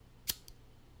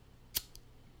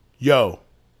Yo,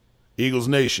 Eagles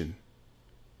Nation,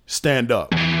 stand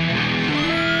up.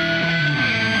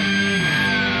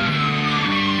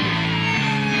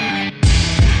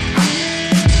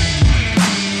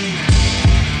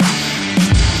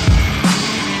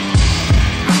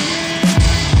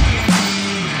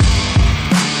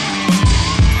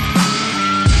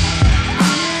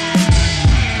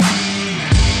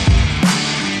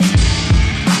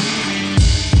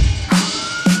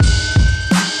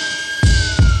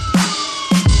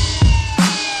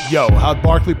 Yo, how'd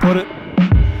Barkley put it?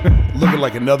 Looking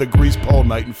like another grease pole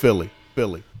night in Philly.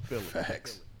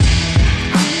 Facts.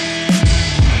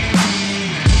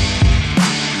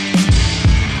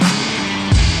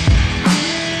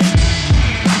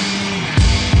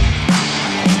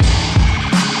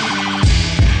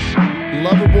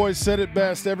 Loverboy said it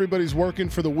best. Everybody's working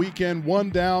for the weekend.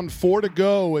 1 down, 4 to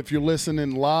go. If you're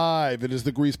listening live, it is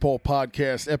the Grease Pole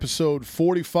Podcast, episode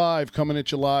 45, coming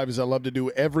at you live, as I love to do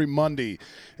every Monday,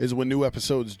 is when new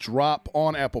episodes drop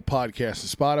on Apple Podcasts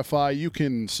and Spotify. You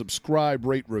can subscribe,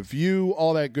 rate, review,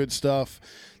 all that good stuff.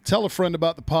 Tell a friend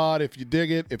about the pod if you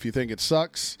dig it. If you think it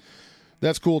sucks,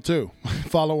 that's cool too.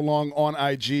 Follow along on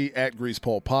IG at Grease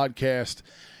Pole Podcast.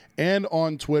 And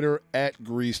on Twitter at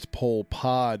Greased Pole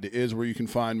Pod is where you can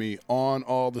find me on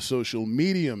all the social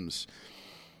mediums.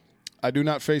 I do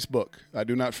not Facebook.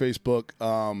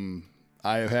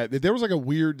 I have had, there was like a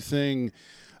weird thing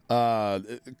a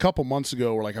couple months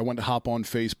ago where like I went to hop on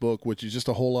Facebook, which is just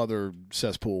a whole other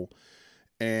cesspool.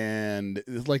 And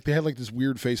it's like they had like this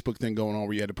weird Facebook thing going on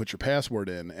where you had to put your password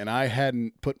in. And I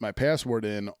hadn't put my password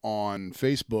in on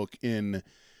Facebook in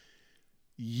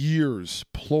years,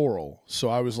 plural. So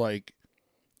I was like,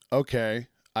 okay,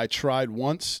 I tried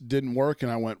once, didn't work,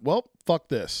 and I went, well, fuck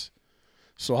this.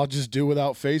 So I'll just do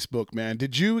without Facebook, man.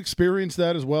 Did you experience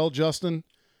that as well, Justin?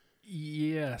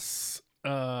 Yes.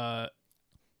 I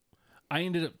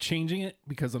ended up changing it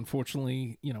because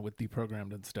unfortunately, you know, with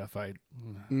deprogrammed and stuff, I'd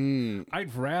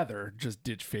rather just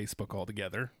ditch Facebook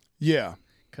altogether. Yeah.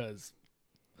 Because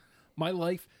my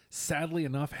life, sadly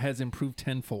enough, has improved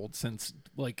tenfold since,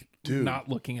 like, not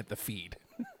looking at the feed.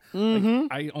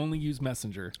 Like, I only use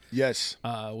Messenger. Yes.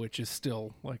 Which is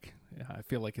still, like, I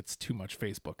feel like it's too much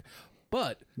Facebook.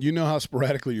 But you know how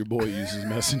sporadically your boy uses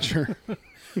Messenger.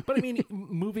 But, I mean,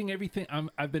 moving everything,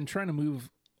 I've been trying to move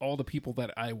all the people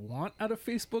that I want out of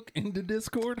Facebook into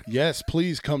Discord. Yes,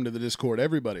 please come to the Discord,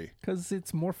 everybody. Because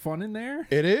it's more fun in there.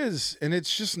 It is. And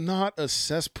it's just not a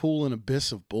cesspool and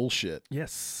abyss of bullshit.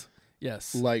 Yes.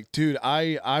 Like, dude,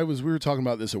 we were talking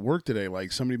about this at work today.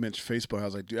 Like, somebody mentioned Facebook. I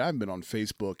was like, dude, I haven't been on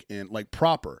Facebook in, like,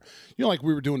 proper. You know, like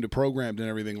we were doing deprogrammed and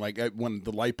everything. Like, when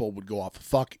the light bulb would go off,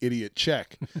 fuck, idiot,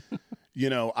 check.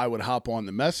 You know, I would hop on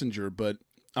the Messenger, but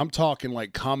I'm talking,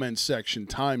 like, comment section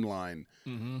timeline.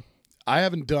 Mm-hmm. I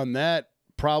haven't done that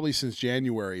probably since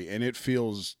January, and it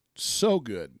feels so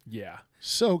good. Yeah.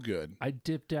 So good. I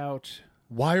dipped out.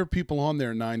 Why are people on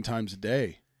there 9 times a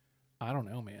day? I don't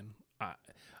know, man.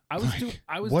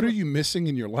 What are you missing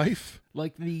in your life?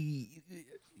 Like the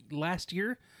last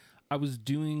year, I was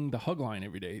doing the hug line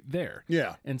every day there.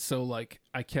 Yeah. And so like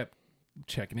I kept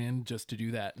checking in just to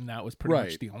do that. And that was pretty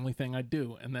much the only thing I'd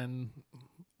do. And then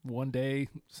one day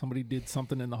somebody did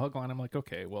something in the hug line. I'm like,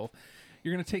 okay, well,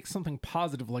 you're going to take something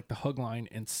positive like the hug line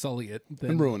and sully it.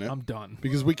 Then and ruin it. I'm done.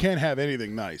 Because we can't have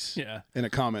anything nice in a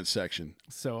comment section.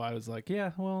 So I was like, yeah,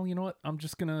 well, you know what? I'm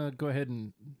just going to go ahead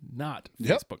and not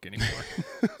Facebook anymore.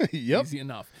 Yep. Easy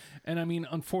enough. And I mean,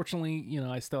 unfortunately, you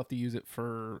know, I still have to use it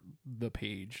for the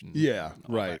page and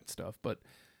all that stuff. But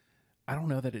I don't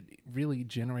know that it really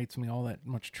generates me all that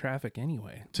much traffic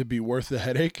anyway. To be worth the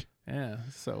headache? Yeah,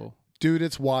 so. Dude,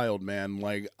 it's wild, man.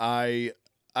 Like,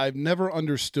 I've never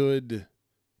understood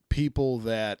people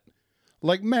that,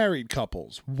 like married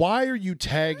couples, why are you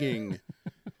tagging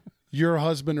your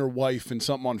husband or wife in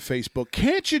something on Facebook?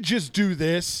 Can't you just do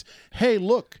this? Hey,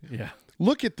 look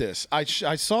at this. I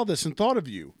saw this and thought of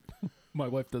you. My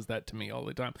wife does that to me all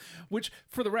the time, which,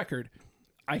 for the record,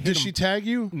 Does she tag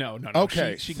you? No.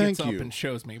 Okay, she thank gets you. up and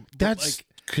shows me. That's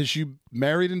because you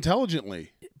married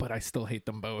intelligently. But I still hate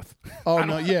them both. Oh,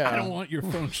 no, yeah. I don't want your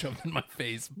phone shoved in my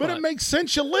face. But it makes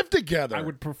sense. You live together. I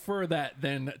would prefer that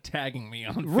than tagging me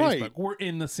on Right. Facebook. We're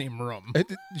in the same room.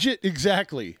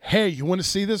 Exactly. Hey, you want to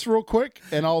see this real quick?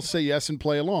 And I'll say yes and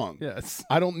play along. Yes.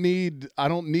 I don't need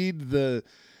the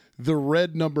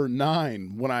red number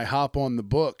 9 when I hop on the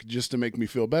book just to make me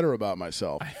feel better about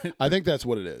myself. I think that's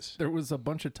what it is. There was a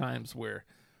bunch of times where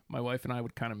my wife and I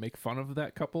would kind of make fun of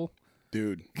that couple.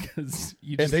 Dude. Because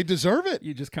and they deserve it.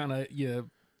 You just kind of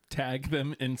tag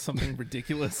them in something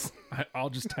ridiculous. I'll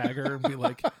just tag her and be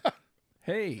like,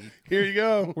 hey, here you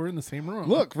go. we're in the same room.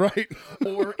 Look, right.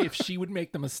 Or if she would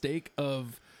make the mistake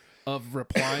of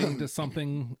replying to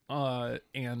something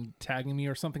and tagging me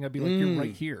or something, I'd be like, you're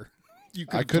right here.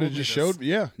 I could have just showed.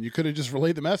 Yeah, you could have just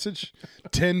relayed the message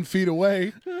 10 feet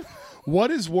away.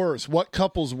 What is worse? What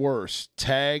couple's worse?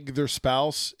 Tag their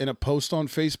spouse in a post on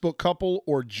Facebook couple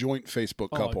or joint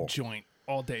Facebook couple? Joint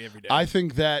all day, every day. I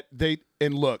think that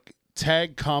and look,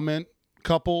 tag comment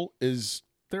couple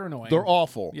they're annoying. They're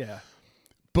awful. Yeah.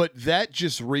 But that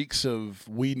just reeks of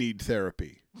we need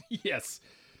therapy. Yes.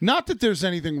 Not that there's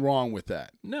anything wrong with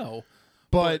that. No.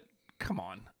 But come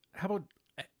on. How about,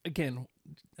 again,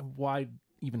 why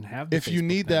even have the if you Facebook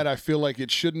need thing? that, I feel like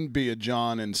it shouldn't be a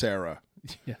John and Sarah.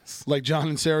 Yes. Like John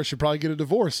and Sarah should probably get a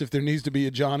divorce if there needs to be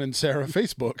a John and Sarah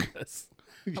Facebook. Yes.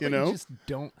 You know? Just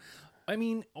don't. I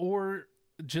mean, or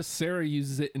just Sarah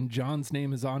uses it and John's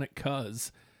name is on it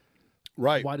because.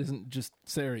 Right. Why doesn't just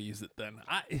Sarah use it then?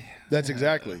 That's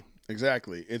exactly.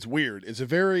 It's weird. It's a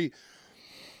very.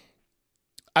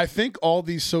 I think all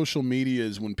these social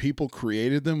medias, when people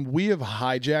created them, we have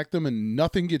hijacked them and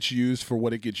nothing gets used for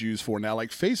what it gets used for now. Like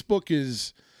Facebook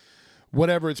is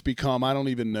whatever it's become, I don't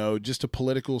even know, just a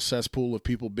political cesspool of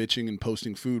people bitching and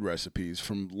posting food recipes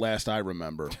from last I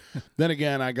remember. Then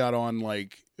again, I got on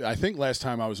I think last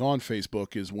time I was on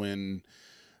Facebook is when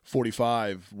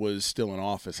 45 was still in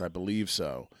office, I believe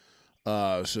so.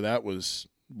 So that was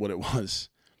what it was.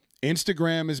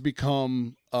 Instagram has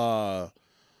become a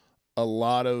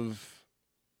lot of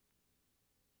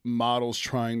models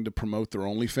trying to promote their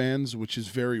OnlyFans, which is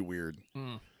very weird.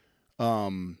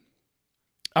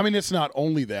 I mean, it's not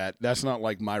only that. That's not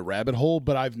like my rabbit hole,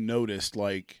 but I've noticed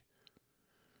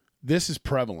this is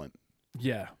prevalent.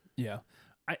 Yeah.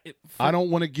 I don't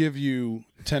want to give you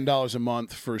 $10 a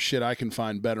month for shit I can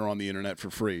find better on the internet for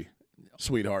free,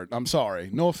 sweetheart. I'm sorry.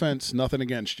 No offense, nothing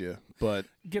against you, but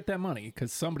get that money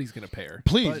because somebody's going to pay her.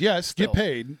 please, But yes, still, get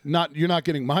paid. You're not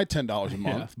getting my $10 a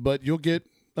month, but you'll get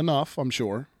enough, I'm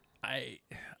sure.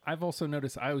 I've also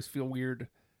noticed I always feel weird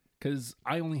because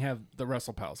I only have the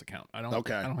WrestlePals account. I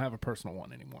don't have a personal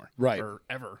one anymore. Right. Or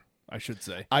ever, I should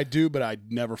say. I do, but I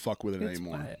never fuck with it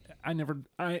anymore.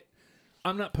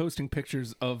 I'm not posting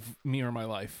pictures of me or my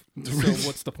life. So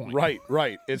what's the point?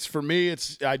 Right. It's for me.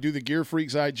 I do the Gear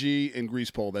Freaks IG and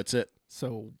Grease Pole. That's it.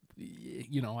 So,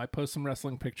 I post some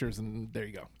wrestling pictures and there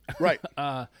you go. Right.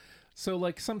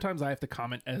 So sometimes I have to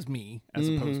comment as me as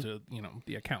opposed to,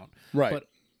 the account. Right. But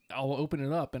I'll open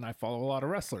it up and I follow a lot of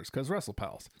wrestlers because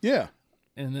WrestlePals. Yeah.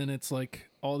 And then it's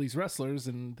all these wrestlers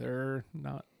and they're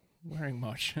not wearing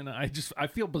much, and I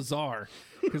feel bizarre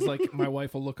because my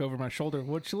wife will look over my shoulder.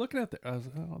 What's she looking at there? I was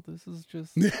like, oh, this is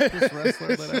just this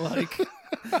wrestler that I like.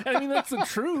 And I mean, that's the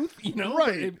truth,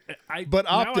 Right. But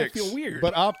optics. Now I feel weird.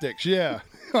 But optics, yeah.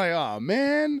 Oh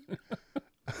man.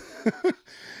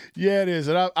 Yeah, it is.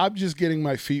 And I'm just getting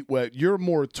my feet wet. You're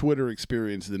more Twitter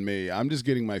experienced than me. I'm just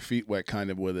getting my feet wet kind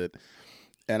of with it.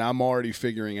 And I'm already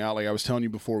figuring out, I was telling you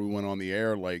before we went on the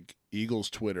air,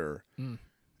 Eagles Twitter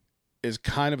is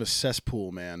kind of a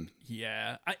cesspool, man.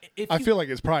 Yeah. I feel like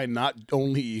it's probably not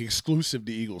only exclusive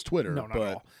to Eagles Twitter. No, not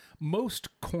at all. Most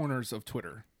corners of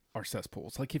Twitter are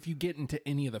cesspools. If you get into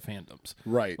any of the fandoms.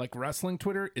 Right. Wrestling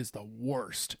Twitter is the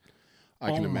worst.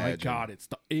 I can imagine. Oh my God,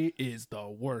 it is the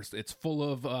worst. It's full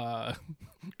of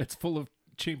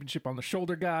championship on the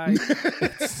shoulder guy.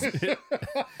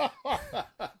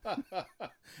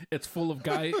 It's full of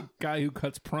guy who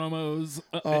cuts promos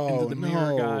into the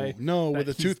mirror guy. No, with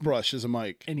a toothbrush as a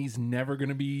mic. And he's never going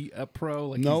to be a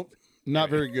pro. Nope,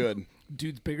 not very good.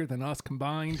 Dude's bigger than us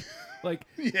combined.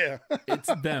 Yeah.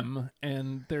 It's them,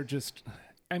 and they're just.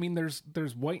 I mean,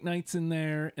 there's white knights in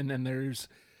there, and then there's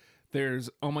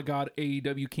oh my God,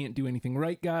 AEW can't do anything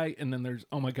right guy, and then there's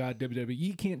oh my God,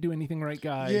 WWE can't do anything right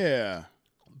guy. Yeah.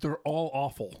 They're all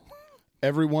awful.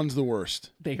 Everyone's the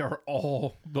worst. They are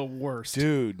all the worst.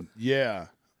 Dude, yeah.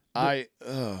 The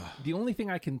only thing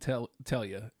I can tell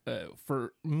you,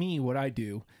 for me, what I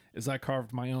do is I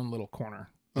carved my own little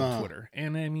corner on Twitter.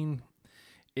 And I mean,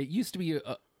 it used to be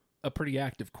a pretty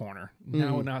active corner.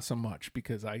 Now, not so much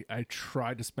because I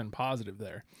try to spend positive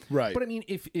there. Right. But I mean,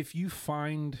 if you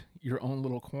find your own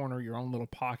little corner, your own little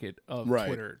pocket of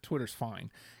Twitter, Twitter's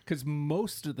fine. Because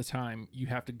most of the time you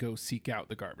have to go seek out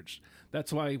the garbage.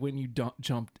 That's why when you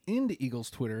jumped into Eagles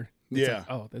Twitter, it's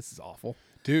oh, this is awful.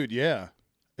 Dude, yeah.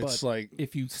 It's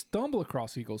if you stumble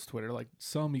across Eagles Twitter,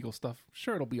 some Eagles stuff,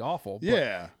 sure, it'll be awful. But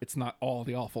yeah. It's not all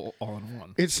the awful all in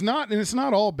one. It's not, and it's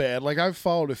not all bad. I've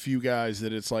followed a few guys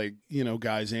that it's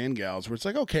guys and gals where it's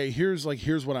okay, here's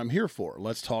what I'm here for.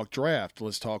 Let's talk draft.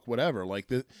 Let's talk whatever.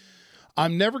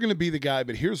 I'm never going to be the guy,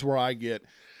 but here's where I get,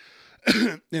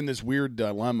 in this weird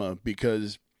dilemma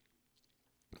because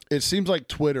it seems like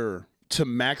Twitter, to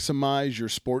maximize your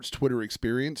sports Twitter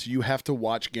experience, you have to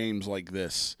watch games like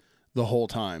this the whole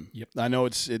time. Yep. I know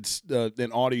it's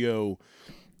an audio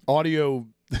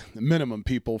minimum,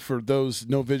 people. For those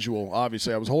no visual,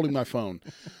 obviously, I was holding my phone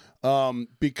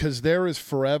because there is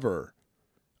forever.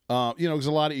 There's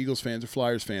a lot of Eagles fans or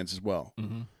Flyers fans as well.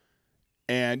 Mm-hmm.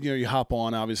 And, you hop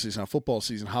on, obviously it's not football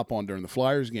season, hop on during the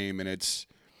Flyers game, and it's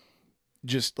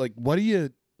just like, what are you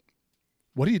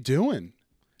doing?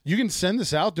 You can send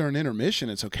this out during intermission.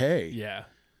 It's okay. Yeah.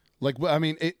 Like, I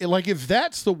mean, like if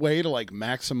that's the way to like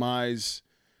maximize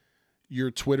your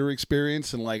Twitter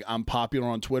experience and like I'm popular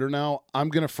on Twitter now, I'm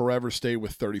going to forever stay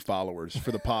with 30 followers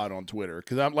for the pod on Twitter.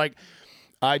 Because I'm like,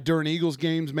 during Eagles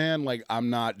games, man, like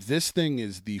this thing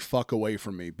is the fuck away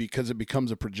from me because it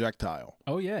becomes a projectile.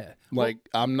 Oh, yeah. Like,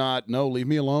 leave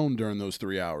me alone during those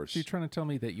 3 hours. So you're trying to tell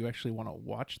me that you actually want to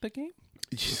watch the game?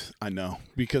 I know,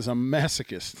 because I'm a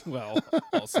masochist. Well,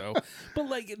 also,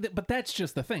 but that's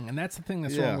just the thing, and that's the thing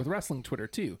that's wrong with wrestling Twitter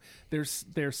too. They're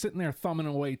sitting there thumbing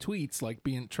away tweets, like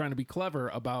trying to be clever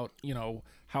about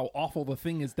how awful the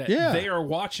thing is that they are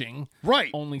watching,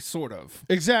 right? Only sort of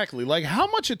exactly. Like how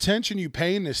much attention you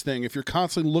pay in this thing if you're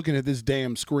constantly looking at this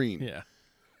damn screen? Yeah,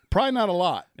 probably not a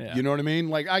lot. Yeah. You know what I mean?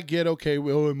 Like I get okay,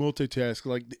 well, I multitask.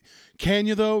 Like, can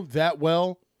you though that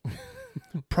well?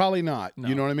 Probably not. No.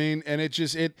 You know what I mean? And it's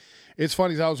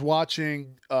funny. 'Cause I was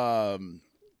watching. God,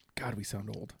 we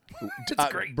sound old.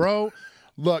 It's great, bro.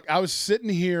 Look, I was sitting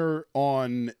here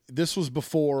this was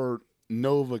before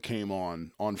Nova came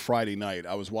on Friday night.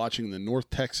 I was watching the North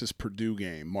Texas Purdue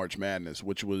game, March Madness,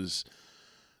 which was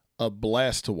a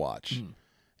blast to watch.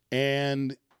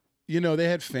 And they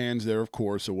had fans there, of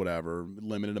course, or whatever,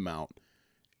 limited amount.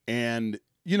 And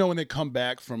when they come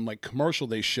back from like commercial,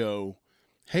 they show,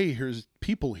 hey, here's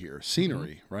people here,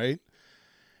 scenery, right?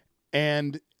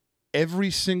 And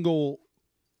every single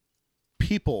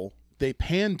people they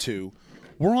pan to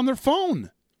were on their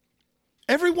phone.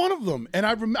 Every one of them. And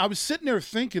I was sitting there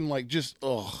thinking like just,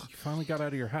 ugh. You finally got out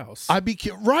of your house. I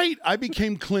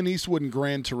became Clint Eastwood in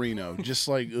Gran Torino. Just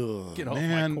like, ugh, get off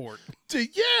man. my court.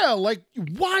 Yeah, like,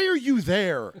 why are you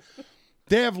there?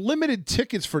 They have limited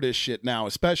tickets for this shit now,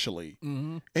 especially.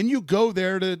 Mm-hmm. And you go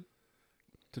there to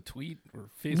tweet or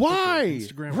Facebook or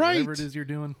Instagram or whatever it is you're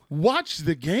doing. Watch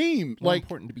the game. More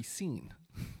important to be seen.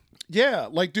 Yeah,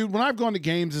 like, dude, when I've gone to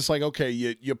games, it's like, okay,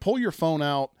 you pull your phone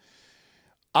out.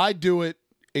 I do it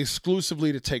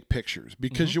exclusively to take pictures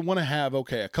because you want to have,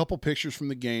 a couple pictures from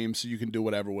the game so you can do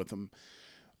whatever with them.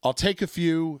 I'll take a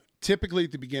few, typically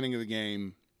at the beginning of the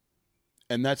game,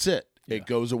 and that's it. Yeah. It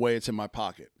goes away. It's in my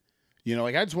pocket.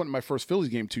 Like I just went to my first Phillies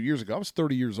game 2 years ago. I was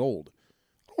 30 years old.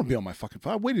 I don't want to be on my fucking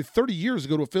phone. I waited 30 years to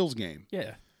go to a Phil's game.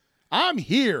 Yeah. I'm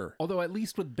here. Although at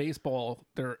least with baseball,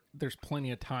 there's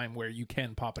plenty of time where you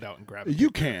can pop it out and grab it. You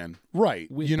can. Right.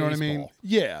 You know baseball. What I mean?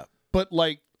 Yeah.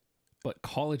 But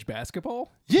college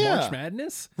basketball? Yeah. March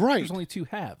Madness? Right. There's only 2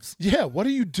 halves. Yeah. What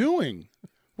are you doing?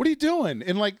 What are you doing?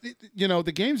 And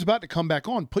the game's about to come back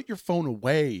on. Put your phone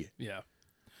away. Yeah.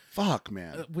 Fuck,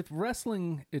 man. With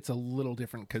wrestling, it's a little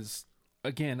different because,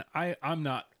 again, I'm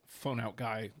not phone out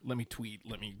guy. Let me tweet.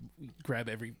 Let me grab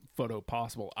every photo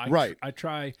possible. I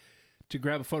try to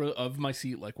grab a photo of my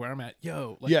seat, like where I'm at.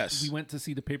 Yes. We went to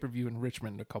see the pay-per-view in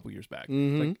Richmond a couple years back.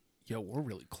 Mm-hmm. Like, we're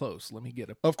really close. Let me get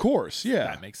a. Of course, yeah,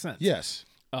 that makes sense. Yes.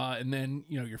 And then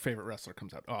your favorite wrestler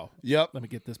comes out. Oh, yep. Let me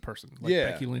get this person. Like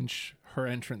Becky Lynch, her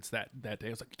entrance that day. I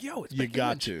was like, it's Becky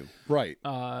Lynch. To right.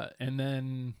 And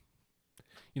then.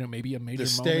 Maybe a major the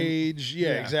stage.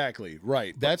 moment. Yeah, exactly.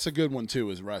 Right. That's a good one too,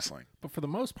 is wrestling. But for the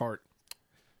most part,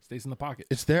 it stays in the pocket.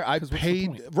 It's there. I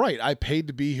paid I paid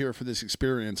to be here for this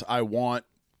experience. I want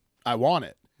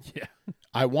it. Yeah.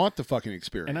 I want the fucking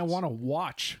experience. And I want to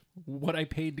watch what I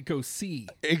paid to go see.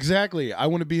 Exactly. I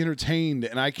want to be entertained,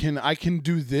 and I can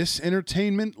do this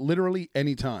entertainment literally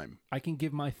anytime. I can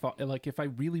give my thought, like if I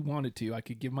really wanted to, I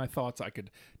could give my thoughts. I could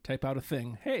type out a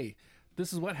thing. Hey,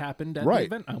 this is what happened at the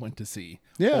event I went to see.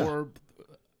 Yeah. Or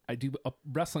I do a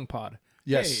wrestling pod.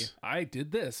 Yes. Hey, I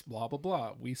did this, blah, blah,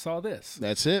 blah. We saw this.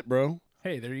 That's it, bro.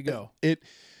 Hey, there you go.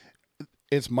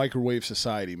 It's microwave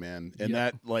society, man. And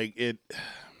I Fast like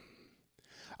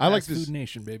this. Food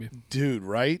Nation, baby. Dude,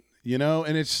 right?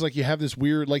 And it's like you have this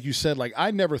weird, like you said, like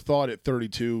I never thought at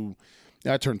 32,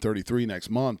 I turned 33 next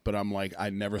month, but I'm like, I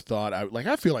never thought,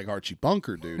 I feel like Archie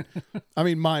Bunker, dude. I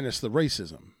mean, minus the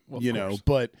racism,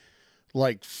 but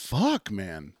like, fuck,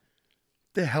 man.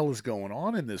 The hell is going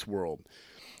on in this world?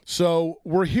 So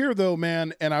we're here though,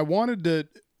 man, and I wanted to,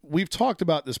 we've talked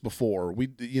about this before.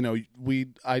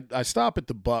 I stop at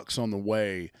the Bucks on the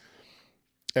way,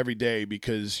 every day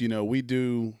because, we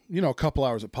do, a couple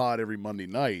hours of pod every Monday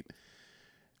night.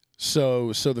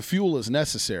 So the fuel is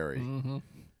necessary. Mm-hmm.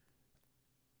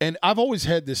 And I've always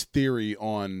had this theory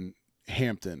on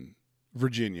Hampton,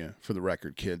 Virginia, for the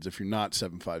record, kids, if you're not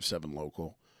 757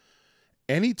 local.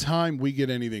 Anytime we get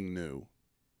anything new,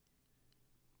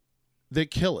 they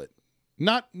kill it.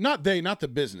 Not the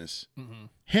business. Mm-hmm.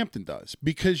 Hampton does.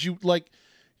 Because you want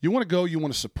to go, you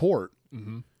want to support.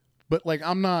 Mm-hmm. But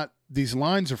I'm not, these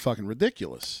lines are fucking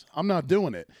ridiculous. I'm not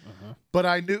doing it. Uh-huh. But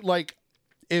I knew,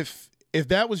 if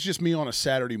that was just me on a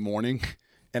Saturday morning,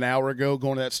 an hour ago,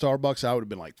 going to that Starbucks, I would have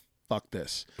been like, fuck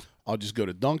this. I'll just go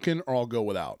to Dunkin' or I'll go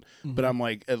without. Mm-hmm. But I'm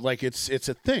like it's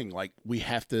a thing. We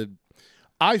have to,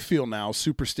 I feel now,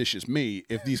 superstitious me,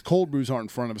 if these cold brews aren't in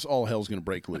front of us, all hell's going to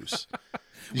break loose.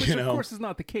 Which, of course, is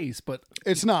not the case, but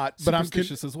it's not. But I'm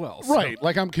superstitious as well. So. Right.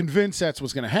 I'm convinced that's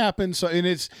what's going to happen. So, and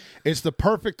it's the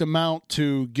perfect amount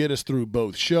to get us through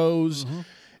both shows. Mm-hmm.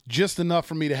 Just enough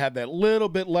for me to have that little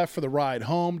bit left for the ride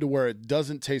home to where it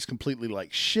doesn't taste completely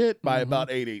like shit by about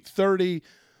 8:30.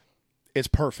 It's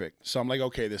perfect. So I'm like,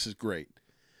 okay, this is great.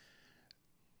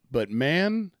 But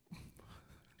man,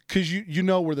 because you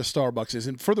know where the Starbucks is.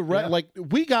 And for the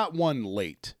we got one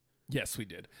late. Yes, we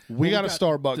did. We got a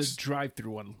Starbucks. The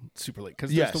drive-through one super late.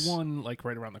 Because there's the one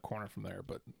right around the corner from there.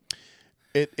 But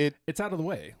it's out of the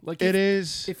way. It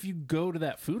is. If you go to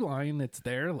that food line, it's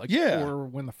there. Or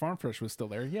when the Farm Fresh was still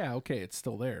there. Yeah, okay, it's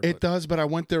still there. It does, but I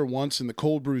went there once and the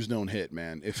cold brews don't hit,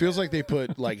 man. It feels like they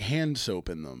put hand soap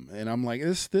in them, and I'm like,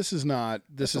 this is not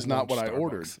what I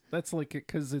ordered. That's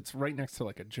because it's right next to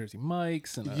a Jersey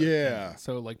Mike's and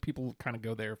so people kind of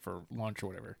go there for lunch or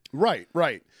whatever. Right.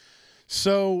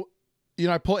 So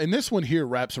I pull, and this one here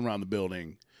wraps around the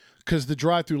building because the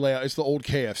drive-through layout is the old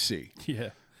KFC.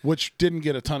 Yeah. Which didn't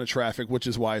get a ton of traffic, which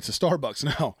is why it's a Starbucks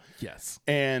now. Yes.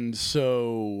 And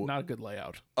so... Not a good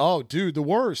layout. Oh, dude, the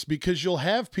worst. Because you'll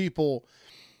have people...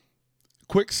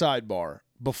 Quick sidebar.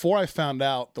 Before I found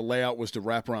out the layout was to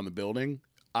wrap around the building,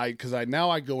 I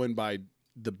go in by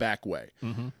the back way.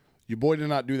 Mm-hmm. Your boy did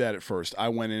not do that at first. I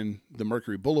went in the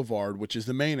Mercury Boulevard, which is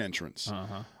the main entrance.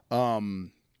 Uh-huh.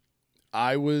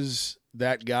 I was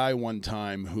that guy one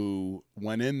time who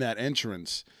went in that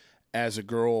entrance... as a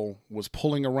girl was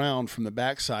pulling around from the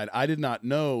backside. I did not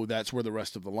know that's where the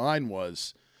rest of the line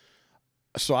was.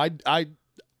 So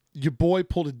your boy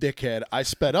pulled a dickhead. I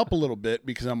sped up a little bit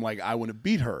because I'm like, I want to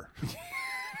beat her.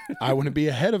 I want to be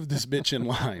ahead of this bitch in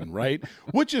line, right?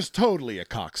 Which is totally a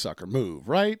cocksucker move,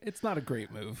 right? It's not a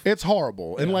great move. It's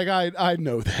horrible. Yeah. And I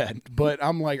know that, but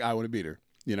I'm like, I want to beat her.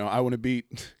 I want to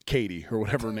beat Katie or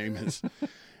whatever her name is.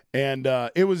 And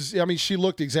it was, she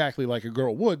looked exactly like a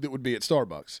girl would that would be at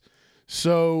Starbucks.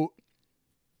 So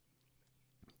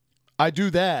I do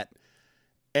that,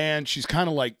 and she's kind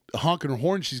of honking her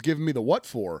horn. She's giving me the what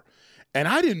for, and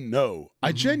I didn't know. Mm-hmm.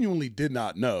 I genuinely did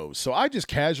not know. So I just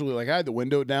casually, I had the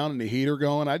window down and the heater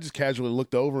going. I just casually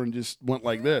looked over and just went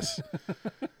like this,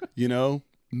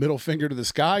 middle finger to the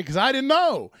sky because I didn't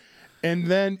know. And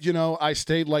then, I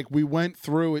stayed we went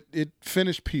through it. It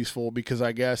finished peaceful because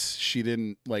I guess she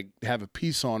didn't have a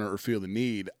piece on her or feel the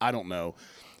need. I don't know.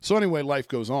 So anyway, life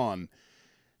goes on.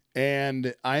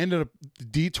 And I ended up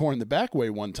detouring the back way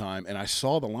one time, and I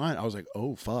saw the line. I was like,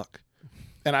 oh, fuck.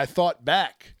 And I thought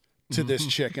back to this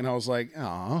chick, and I was like,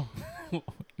 oh.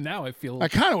 Now I feel I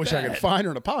kind of wish I bad. could find her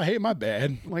and apologize. Hey, my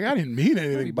bad. I didn't mean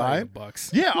anything by it.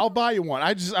 $bucks. Yeah, I'll buy you one.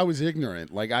 I was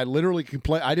ignorant. I literally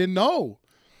complained. I didn't know.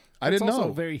 It's also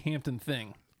a very Hampton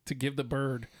thing to give the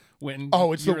bird when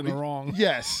you're in the wrong.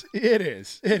 Yes, it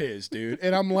is. It is, dude.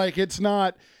 And I'm like, it's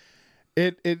not...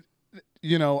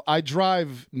 I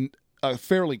drive a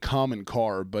fairly common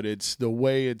car, but it's the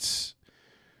way it's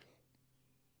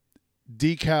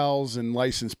decals and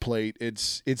license plate.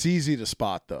 It's easy to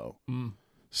spot though. Mm.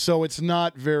 So it's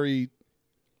not very,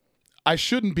 I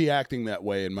shouldn't be acting that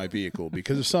way in my vehicle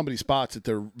because if somebody spots it,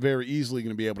 they're very easily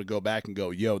going to be able to go back and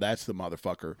go, yo, that's the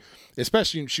motherfucker.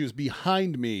 Especially if she was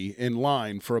behind me in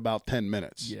line for about 10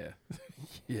 minutes. Yeah.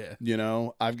 Yeah.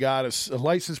 I've got a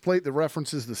license plate that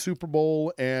references the Super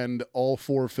Bowl and all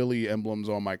 4 Philly emblems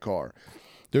on my car.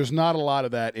 There's not a lot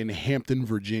of that in Hampton,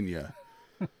 Virginia.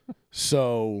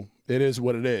 So it is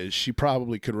what it is. She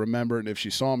probably could remember it, and if she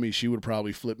saw me, she would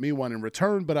probably flip me one in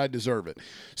return, but I deserve it.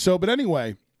 So, but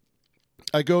anyway,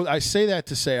 I say that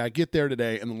to say I get there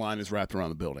today, and the line is wrapped around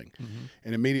the building. Mm-hmm.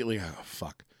 And immediately, oh,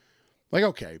 fuck.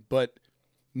 Okay, but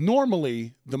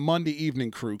normally the Monday evening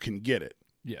crew can get it.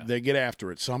 Yeah. They get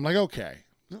after it. So I'm like, okay,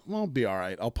 well, I'll be all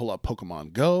right. I'll pull up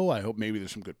Pokemon Go. I hope maybe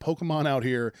there's some good Pokemon out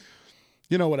here.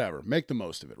 Whatever. Make the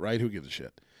most of it, right? Who gives a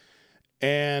shit?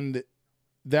 And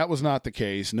that was not the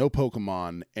case. No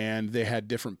Pokemon, and they had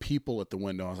different people at the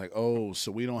window. I was like, oh,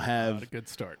 so we don't Not have a good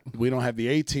start. we don't have the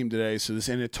A team today. So this,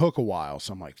 and it took a while.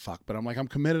 So I'm like, fuck. But I'm like, I'm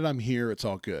committed. I'm here. It's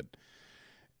all good.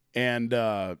 And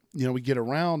we get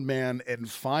around, man, and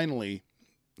finally,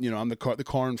 I'm the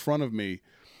car in front of me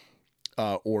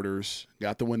orders.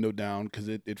 Got the window down because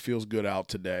it feels good out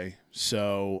today.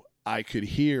 So I could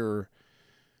hear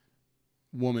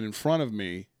woman in front of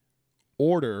me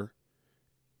order.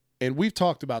 And we've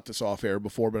talked about this off air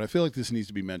before, but I feel like this needs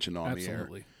to be mentioned on the air.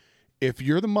 Absolutely. If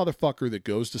you're the motherfucker that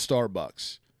goes to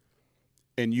Starbucks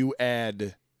and you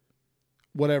add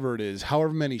whatever it is,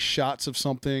 however many shots of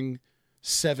something,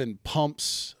 7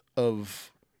 pumps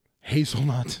of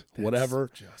hazelnut, whatever.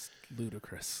 Just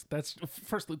ludicrous. That's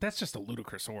just a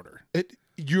ludicrous order.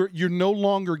 You're no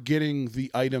longer getting the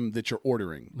item that you're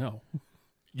ordering. No.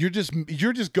 You're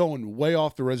just going way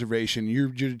off the reservation.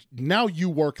 You're now you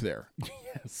work there.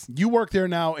 Yes. You work there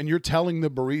now, and you're telling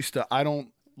the barista, I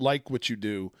don't like what you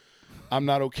do. I'm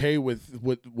not okay with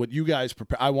what you guys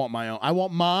prepare. I want my own. I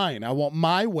want mine. I want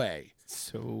my way.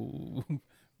 So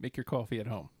make your coffee at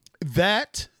home.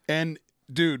 That, and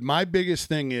dude, my biggest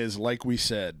thing is, like we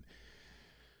said,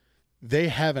 they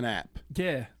have an app.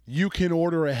 Yeah. You can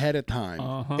order ahead of time.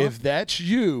 Uh-huh. If that's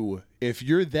you, if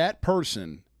you're that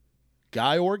person,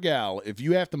 guy or gal, if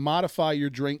you have to modify your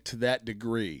drink to that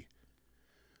degree,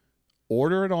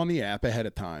 order it on the app ahead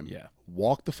of time. Yeah.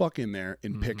 Walk the fuck in there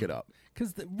and pick it up.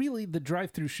 Because really, the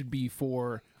drive-through should be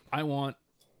for, I want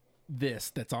this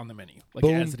that's on the menu, like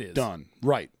Boom, as it is. done.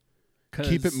 Right. 'Cause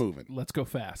Keep it moving. Let's go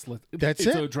fast. That's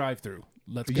it's it. a drive-through.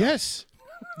 Let's go. Yes.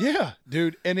 Yeah,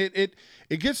 dude. And it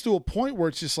gets to a point where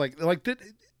it's just like that.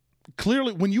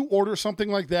 Clearly, when you order something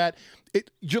like that,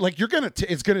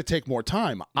 it's gonna take more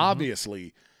time,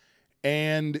 obviously,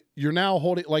 and you're now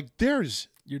holding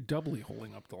You're doubly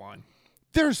holding up the line.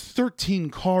 there's 13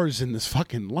 cars in this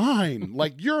fucking line.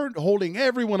 Like, you're holding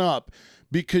everyone up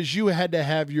because you had to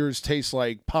have yours taste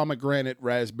like pomegranate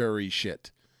raspberry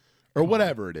shit or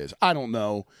whatever it is. I don't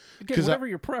know. Again, whatever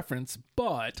your preference,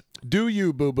 but Do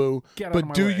you, boo-boo, Get out of but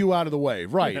my do way. you out of the way.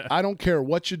 Right. Yeah. I don't care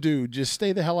what you do. Just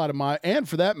stay the hell out of my, and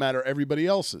for that matter, everybody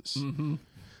else's.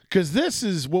 Because this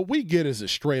is what we get is a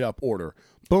straight-up order.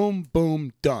 Boom,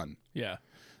 boom, done. yeah.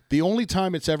 The only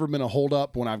time it's ever been a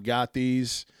hold-up when I've got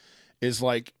these is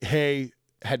like, hey,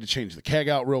 had to change the keg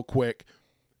out real quick.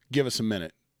 Give us a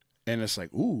minute. And it's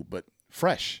like, ooh, but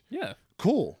fresh. Yeah.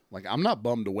 Cool. Like, I'm not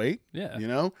bummed to wait. Yeah. You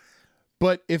know?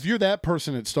 But if you're that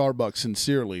person at Starbucks,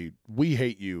 sincerely, we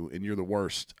hate you and you're the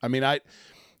worst. I mean, I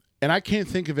can't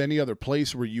think of any other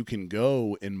place where you can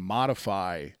go and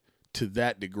modify to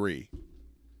that degree.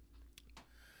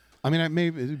 I mean, I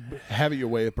may have it your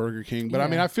way at Burger King, but I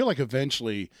mean, Yeah. I feel like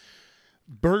eventually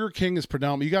Burger King is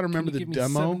predominant. You got to remember Can you the give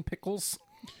me demo, 7 pickles?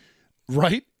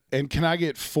 right? And can I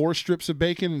get 4 strips of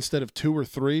bacon instead of 2 or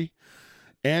 3?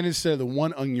 And instead of the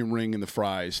 1 onion ring in the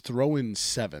fries, throw in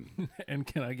 7. And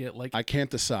can I get I can't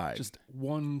decide. just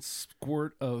 1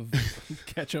 squirt of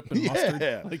ketchup and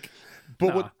Yeah. mustard?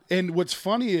 But what's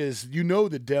funny is,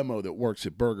 the demo that works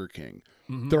at Burger King.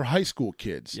 They're high school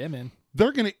kids. Yeah, man.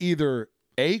 They're going to either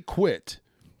quit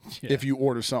Yeah. if you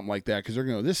order something like that because they're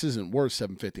going to go, this isn't worth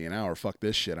 $7.50 an hour. Fuck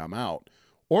this shit. I'm out.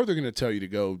 Or they're going to tell you to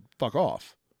go fuck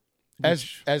off.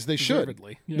 Which As they should.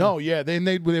 deservedly, yeah. No, yeah, they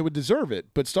would deserve it.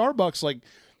 But Starbucks, like,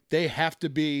 they have to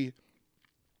be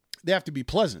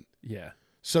pleasant. Yeah.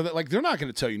 So that, like, they're not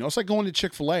going to tell you no. It's like going to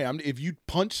Chick-fil-A. If you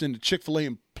punched in a Chick-fil-A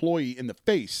employee in the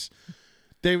face,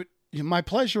 they would, my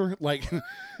pleasure. Like,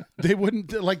 they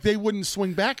wouldn't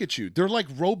swing back at you. They're like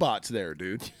robots there,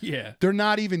 dude. Yeah. They're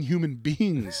not even human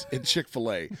beings at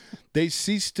Chick-fil-A. They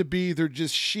cease to be. They're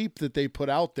just sheep that they put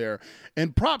out there.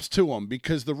 And props to them,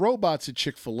 because the robots at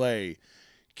Chick-fil-A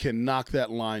can knock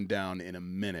that line down in a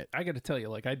minute. I got to tell you,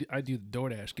 like, I do the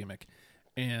DoorDash gimmick,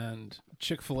 and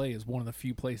Chick-fil-A is one of the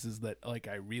few places that, like,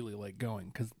 I really like going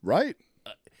because Right?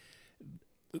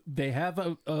 they have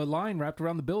a line wrapped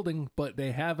around the building, but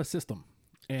they have a system.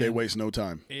 And They waste no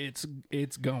time. It's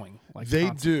going. Like, They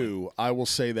constantly. do. I will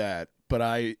say that. But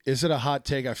is it a hot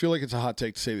take? I feel like it's a hot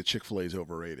take to say that Chick-fil-A is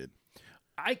overrated.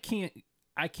 I can't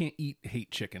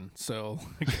hate chicken, so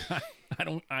like,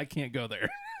 I can't go there.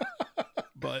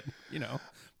 But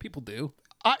people do.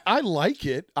 I like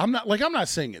it. I'm not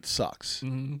saying it sucks.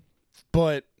 Mm-hmm.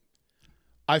 But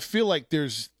I feel like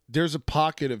there's a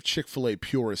pocket of Chick-fil-A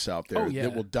purists out there Oh, yeah.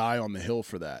 that will die on the hill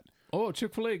for that. Oh,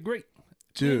 Chick-fil-A, great.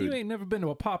 Dude. Man, you ain't never been to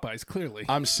a Popeyes, clearly.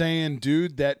 I'm saying,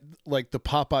 dude, that, like, the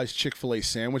Popeyes Chick-fil-A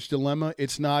sandwich dilemma,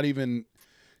 it's not even,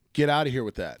 get out of here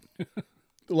with that.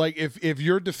 Like, if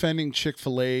you're defending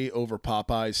Chick-fil-A over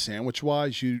Popeyes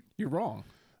sandwich-wise, You're wrong.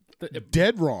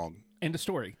 dead wrong. End of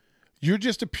story. You're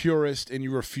just a purist, and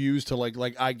you refuse to like.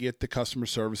 I get the customer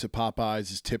service at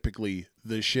Popeyes is typically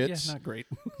the shits. Yeah, not great.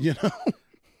 You know,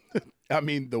 I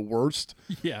mean the worst.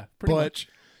 Yeah, pretty much.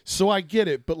 So I get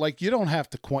it, but like you don't have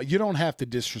to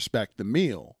disrespect the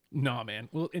meal. No, man.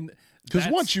 Well, because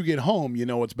once you get home, you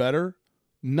know what's better.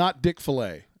 Not Dick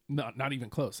Filet. Not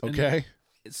even close. Okay.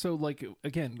 And so, like,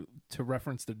 again, to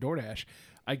reference the DoorDash,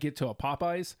 I get to a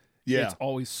Popeyes. Yeah. It's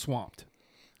always swamped.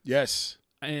 Yes.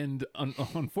 And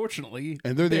unfortunately,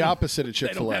 and they're the opposite of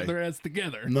Chick-fil-A. They don't have their heads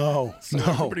together. No, so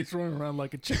everybody's running around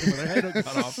like a chicken with their head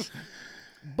cut off.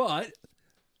 But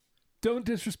don't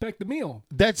disrespect the meal.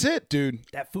 That's it, dude.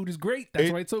 That food is great.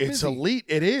 That's why it's so busy. It's elite.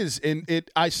 It is, and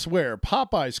I swear,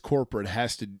 Popeyes corporate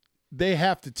have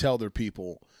to tell their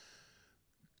people,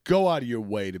 go out of your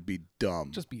way to be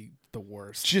dumb. Just be the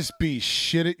worst. Just be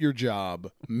shit at your job.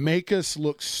 Make us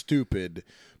look stupid.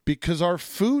 Because our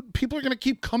food, people are going to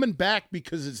keep coming back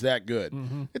because it's that good.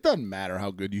 Mm-hmm. It doesn't matter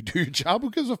how good you do your job. Who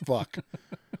gives a fuck?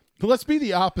 But let's be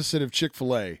the opposite of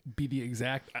Chick-fil-A. Be the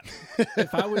exact.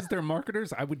 If I was their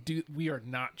marketers, I would do. We are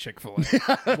not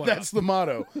Chick-fil-A. That's the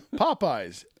motto.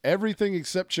 Popeyes, everything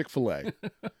except Chick-fil-A.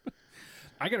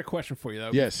 I got a question for you though.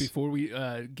 Yes. Before we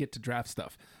get to draft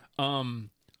stuff,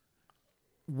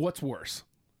 what's worse,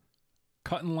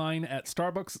 cut in line at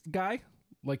Starbucks guy?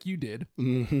 Like you did,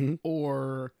 mm-hmm.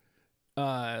 or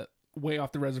way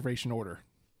off the reservation order?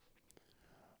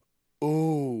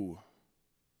 Ooh,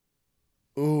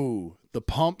 the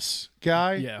pumps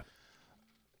guy? Yeah.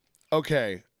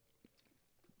 Okay.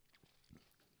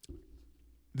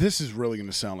 This is really going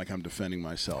to sound like I'm defending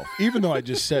myself. Even though I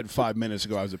just said 5 minutes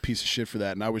ago I was a piece of shit for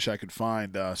that, and I wish I could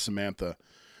find Samantha,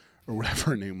 or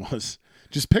whatever her name was.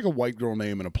 Just pick a white girl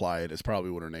name and apply it. It's probably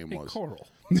what her name was. Coral.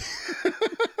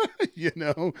 You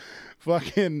know,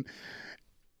 fucking,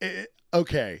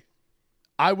 okay.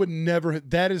 I would never,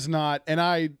 that is not,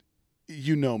 and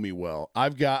you know me well.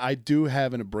 I do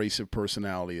have an abrasive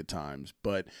personality at times,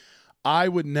 but I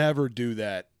would never do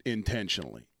that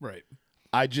intentionally. Right.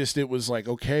 It was like,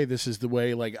 okay, this is the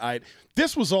way, like,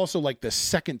 this was also like the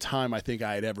second time I think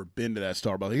I had ever been to that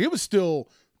Starbucks. Like, it was still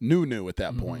new at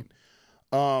that point.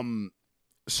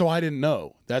 So I didn't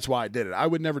know. That's why I did it. I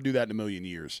would never do that in a million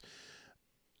years.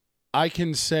 I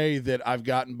can say that I've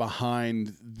gotten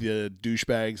behind the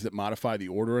douchebags that modify the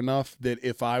order enough that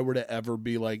if I were to ever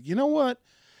be like, you know what?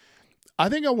 I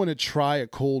think I want to try a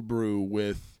cold brew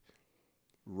with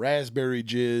raspberry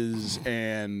jizz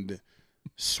and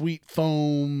sweet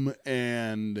foam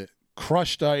and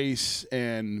crushed ice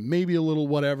and maybe a little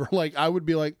whatever. Like, I would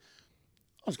be like,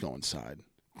 let's go inside.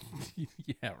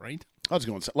 Yeah, right? I was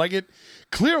going inside. Like,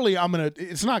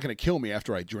 it's not going to kill me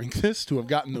after I drink this to have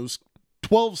gotten those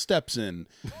 12 steps in,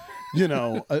 you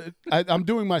know. I'm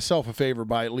doing myself a favor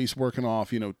by at least working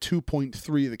off,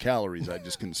 2.3 of the calories I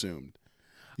just consumed,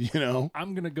 you know.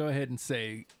 I'm going to go ahead and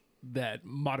say that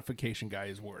modification guy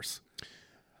is worse.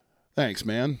 Thanks,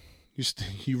 man.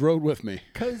 You rode with me.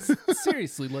 Because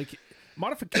seriously, like,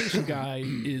 modification guy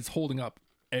is holding up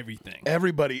everything.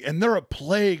 Everybody. And they're a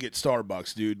plague at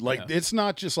Starbucks, dude. Like, It's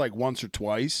not just like once or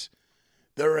twice.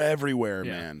 They're everywhere,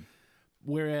 man.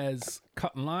 Whereas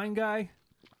cut in line guy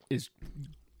is,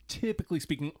 typically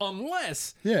speaking,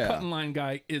 unless cut in line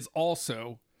guy is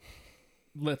also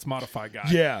let's modify guy.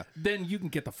 Yeah. Then you can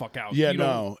get the fuck out. Yeah,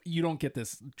 you don't get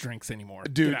this drinks anymore.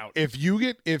 Dude, get out.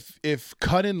 if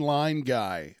cut in line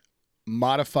guy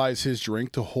modifies his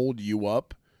drink to hold you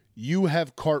up, you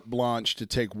have carte blanche to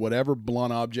take whatever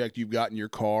blunt object you've got in your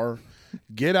car,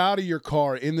 get out of your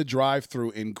car in the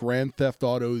drive-thru and Grand Theft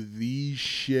Auto the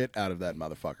shit out of that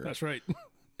motherfucker. That's right.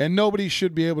 And nobody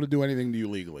should be able to do anything to you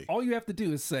legally. All you have to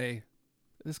do is say,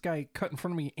 this guy cut in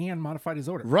front of me and modified his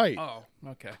order. Right. Oh,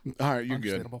 okay. All right, you're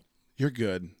good. You're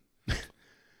good.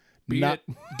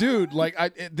 Dude, like I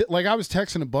was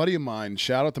texting a buddy of mine,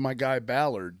 shout out to my guy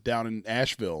Ballard down in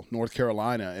Asheville, North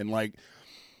Carolina, and like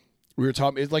we were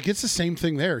talking, it's the same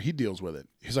thing there. He deals with it.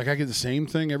 He's like, I get the same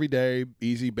thing every day,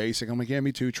 easy, basic. I'm like, yeah,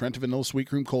 me too. Trenta Vanilla Sweet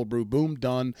Cream Cold Brew, boom,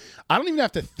 done. I don't even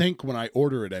have to think when I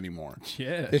order it anymore.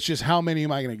 Yeah. It's just how many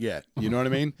am I going to get? You know what I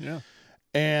mean? Yeah.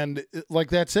 And like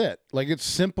that's it. Like it's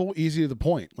simple, easy to the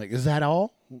point. Like, is that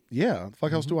all? Yeah. The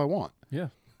fuck else do I want? Yeah.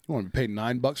 You want to pay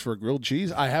 $9 for a grilled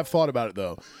cheese? I have thought about it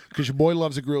though, because your boy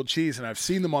loves a grilled cheese, and I've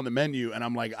seen them on the menu, and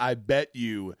I'm like, I bet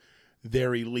you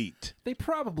they're elite. They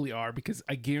probably are, because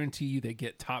I guarantee you they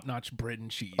get top-notch bread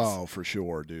and cheese. Oh, for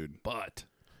sure, dude. But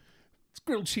it's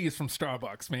grilled cheese from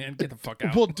Starbucks, man. Get the fuck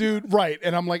out. Well, dude, right.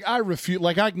 And I'm like, I refuse.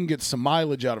 Like, I can get some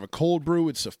mileage out of a cold brew.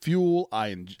 It's a fuel.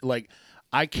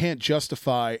 I can't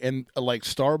justify. And like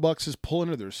Starbucks is pulling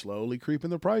it. They're slowly creeping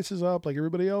their prices up like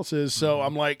everybody else is. So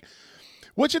I'm like,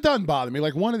 Which it doesn't bother me.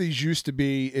 Like one of these used to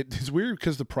be, it's weird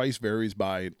because the price varies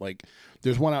by, like,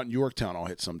 there's one out in Yorktown I'll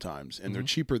hit sometimes, and they're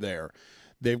cheaper there.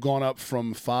 They've gone up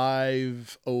from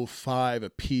 $5.05 a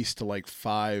piece to like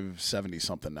 $5.70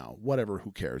 something now. Whatever,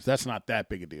 who cares? That's not that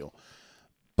big a deal.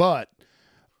 But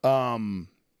I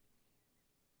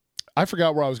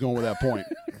forgot where I was going with that point.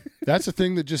 That's a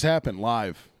thing that just happened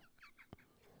live.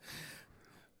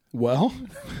 Well,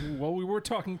 we were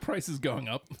talking prices going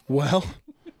up. Well,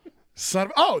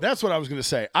 that's what I was going to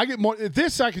say. I get more.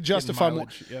 This I could justify more.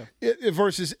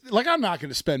 Versus, like, I'm not going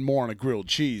to spend more on a grilled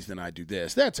cheese than I do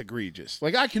this. That's egregious.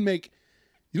 Like, I can make,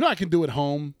 I can do at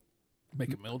home.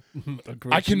 Make a grilled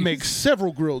I can cheese. make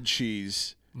several grilled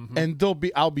cheese, and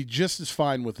I'll be just as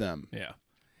fine with them. Yeah,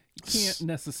 you can't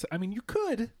necessarily. I mean, you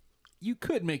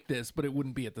could make this, but it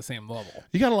wouldn't be at the same level.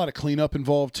 You got a lot of cleanup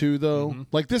involved too, though.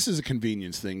 Like, this is a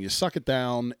convenience thing. You suck it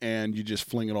down and you just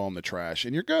fling it all in the trash,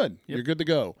 and you're good. Yep. You're good to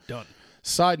go. Done.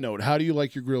 Side note, how do you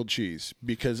like your grilled cheese?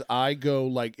 Because I go,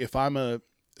 like, if I'm a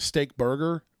steak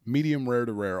burger, medium rare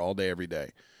to rare all day, every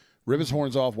day. Rib his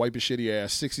horns off, wipe his shitty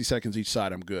ass, 60 seconds each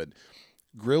side, I'm good.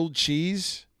 Grilled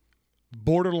cheese,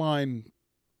 borderline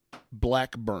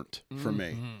black burnt for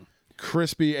me.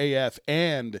 Crispy AF,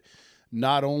 and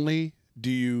not only do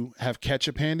you have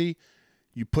ketchup handy,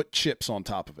 you put chips on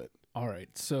top of it. All right,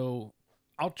 so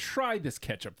I'll try this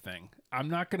ketchup thing. I'm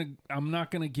not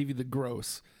gonna give you the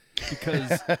gross,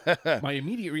 because my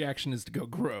immediate reaction is to go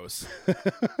gross.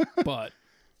 But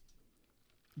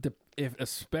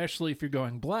especially if you're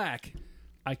going black,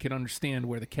 I can understand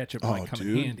where the ketchup might come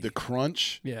in handy. The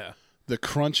crunch. Yeah. The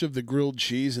crunch of the grilled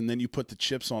cheese, and then you put the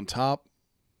chips on top.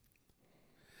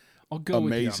 I'll go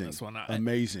with you on this one.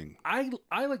 Amazing. I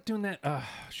like doing that.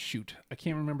 Shoot, I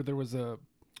can't remember. There was a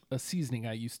seasoning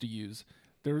I used to use.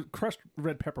 Crushed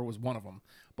red pepper was one of them.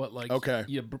 But like,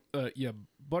 you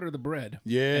butter the bread,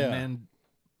 and then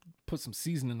put some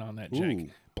seasoning on that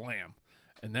jank, blam,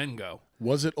 and then go.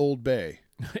 Was it Old Bay?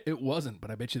 It wasn't,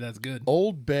 but I bet you that's good.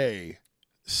 Old Bay.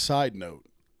 Side note,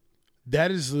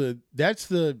 that's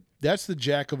the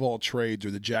jack of all trades, or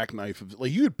the jackknife of,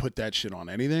 like, you could put that shit on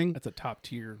anything. That's a top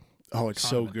tier. Oh, it's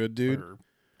so good, dude. Or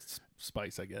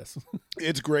spice, I guess.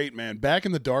 It's great, man. Back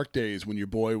in the dark days when your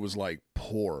boy was like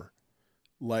poor,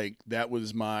 like there were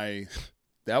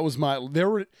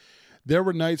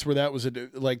nights where that was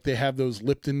like, they have those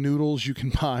Lipton noodles you can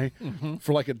buy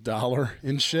for like $1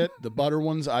 and shit. The butter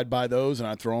ones, I'd buy those and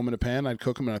I'd throw them in a pan. I'd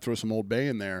cook them and I'd throw some Old Bay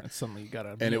in there. That's something you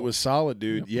gotta. And it was solid,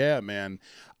 dude. Yep. Yeah, man.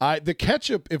 The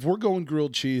ketchup. If we're going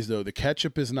grilled cheese, though, the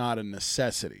ketchup is not a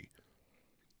necessity.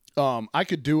 I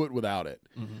could do it without it.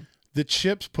 The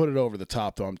chips put it over the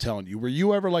top, though. I'm telling you. Were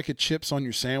you ever like a chips on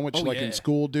your sandwich, in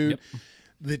school, dude? Yep.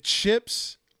 The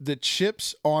chips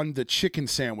on the chicken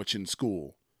sandwich in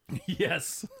school.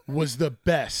 Yes. Was the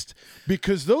best,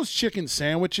 because those chicken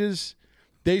sandwiches,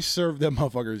 they serve them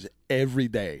motherfuckers every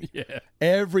day. Yeah.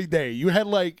 Every day. You had,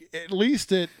 like, at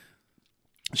least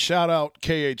shout out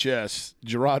KHS,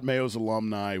 Gerard Mayo's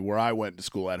alumni, where I went to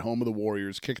school at, home of the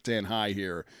Warriors, Kicketan High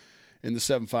here in the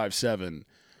 757.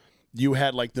 You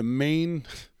had, like, the main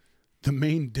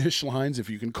dish lines, if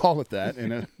you can call it that,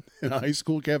 in a high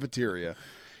school cafeteria.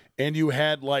 And you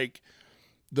had, like,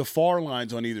 the far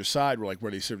lines on either side were, like,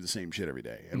 where they served the same shit every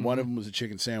day. And one of them was a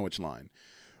chicken sandwich line,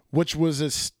 which was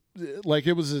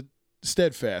it was a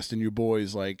Steadfast, and your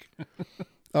boy's like,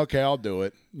 okay, I'll do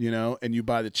it, and you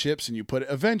buy the chips and you put it.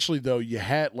 Eventually, though, you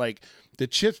had, like, the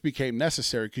chips became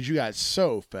necessary because you got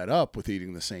so fed up with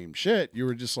eating the same shit. You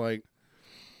were just like,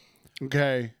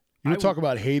 okay, you talk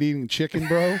about hate eating chicken,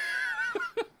 bro.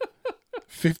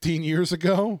 15 years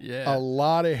ago, a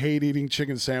lot of hate eating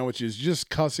chicken sandwiches, just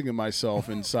cussing at myself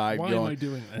inside. Why going, am I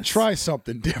doing this? Try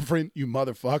something different, you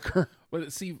motherfucker.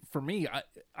 But see, for me,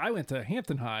 I went to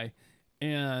Hampton High,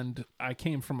 and I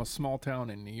came from a small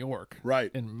town in New York, right,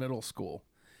 in middle school.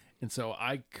 And so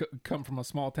I come from a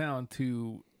small town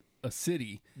to a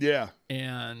city. Yeah.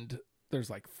 And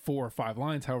there's like 4 or 5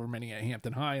 lines, however many at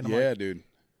Hampton High. And I'm like, dude.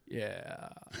 Yeah,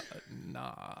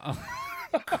 nah.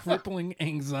 Crippling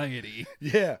anxiety.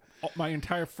 Yeah. My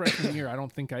entire freshman year, I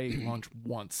don't think I ate lunch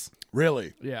once.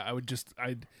 Really? Yeah,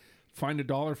 I'd find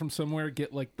 $1 from somewhere,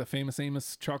 get like the Famous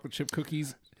Amos chocolate chip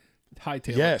cookies,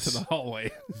 hightail it to the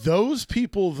hallway. Those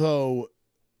people, though,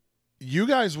 you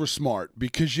guys were smart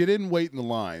because you didn't wait in the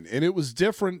line. And it was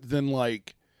different than,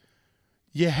 like,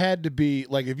 you had to be,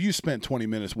 like, if you spent 20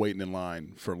 minutes waiting in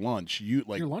line for lunch, your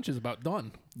lunch is about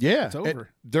done. Yeah. It's over.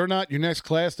 They're not, your next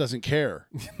class doesn't care.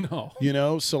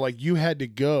 No. So, like, you had to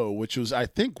go, which was, I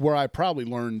think, where I probably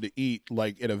learned to eat,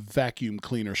 like, at a vacuum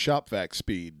cleaner shop vac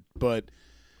speed. But,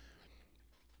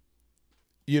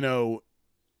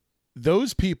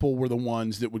 those people were the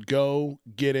ones that would go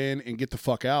get in and get the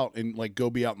fuck out and like go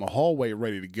be out in the hallway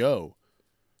ready to go.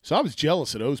 So I was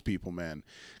jealous of those people, man.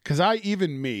 Because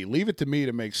leave it to me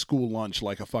to make school lunch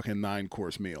like a fucking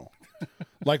 9-course meal.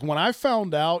 Like when I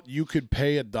found out you could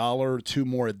pay $1 or $2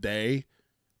 more a day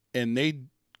and they'd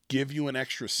give you an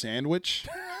extra sandwich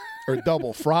or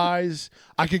double fries,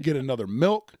 I could get another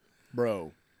milk,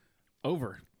 bro.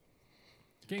 Over.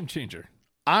 Game changer.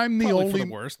 I'm the Probably only for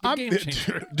the worst, but game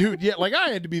changer. Dude, yeah, like I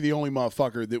had to be the only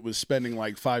motherfucker that was spending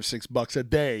like $5-6 a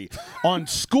day on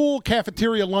school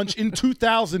cafeteria lunch in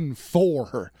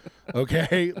 2004.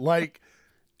 Okay? Like,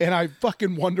 and I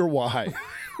fucking wonder why.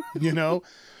 You know?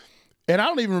 And I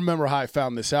don't even remember how I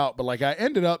found this out, but like I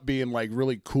ended up being like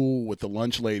really cool with the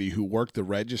lunch lady who worked the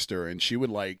register, and she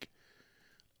would like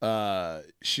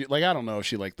she like, I don't know if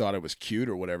she like thought it was cute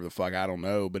or whatever the fuck, I don't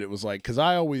know, but it was like, because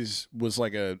I always was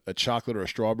like a chocolate or a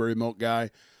strawberry milk guy,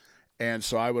 and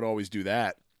so I would always do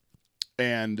that,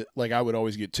 and like I would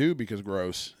always get 2 because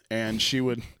gross, and she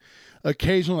would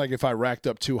occasionally, like if I racked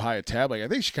up too high a tab, like I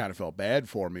think she kind of felt bad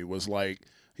for me, was like,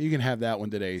 you can have that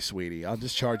one today, sweetie, I'll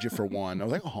just charge you for one. I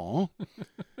was like, oh,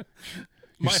 you're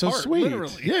My so heart, sweet.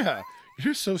 literally. Yeah.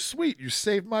 You're so sweet. You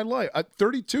saved my life. A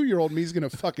 32-year-old me's gonna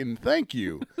fucking thank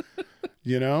you.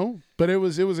 You know? But it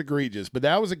was egregious. But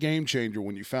that was a game changer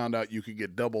when you found out you could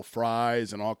get double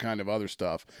fries and all kind of other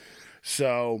stuff.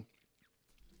 So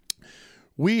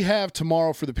we have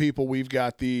tomorrow for the people, we've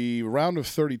got the round of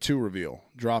 32 reveal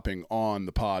dropping on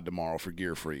the pod tomorrow for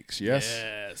Gear Freaks. Yes?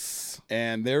 Yes.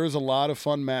 And there is a lot of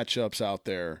fun matchups out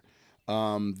there.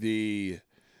 We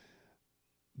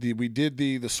did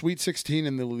the Sweet 16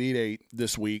 and the Elite 8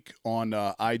 this week on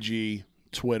IG,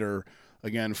 Twitter.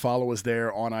 Again, follow us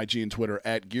there on IG and Twitter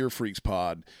at Gear Freaks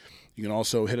Pod. You can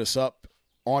also hit us up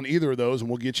on either of those, and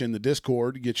we'll get you in the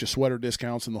Discord, get you sweater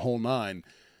discounts and the whole 9.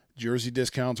 Jersey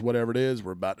discounts, whatever it is.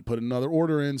 We're about to put another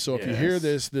order in. So if you hear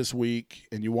this week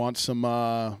and you want some,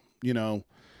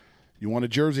 you want a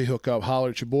jersey hookup, holler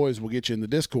at your boys. We'll get you in the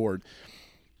Discord.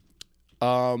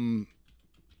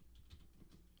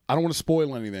 I don't want to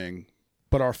spoil anything,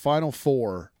 but our Final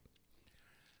Four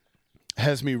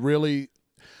has me really.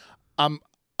 I'm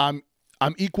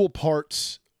equal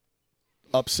parts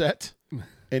upset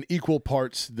and equal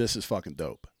parts. This is fucking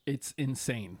dope. It's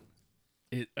insane.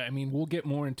 I mean, we'll get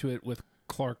more into it with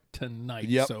Clark tonight.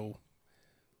 Yep. So,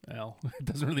 well, it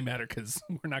doesn't really matter because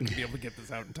we're not going to be able to get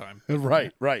this out in time.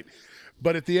 Right.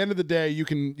 But at the end of the day, you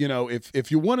can,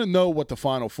 if you want to know what the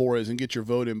Final Four is and get your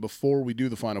vote in before we do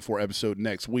the Final Four episode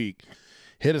next week,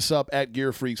 hit us up at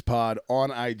Gear Freaks Pod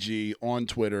on IG, on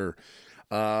Twitter.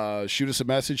 Shoot us a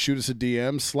message, shoot us a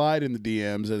DM, slide in the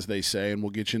DMs, as they say, and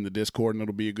we'll get you in the Discord, and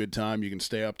it'll be a good time. You can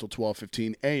stay up till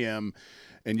 12:15 a.m.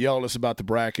 and yell at us about the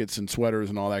brackets and sweaters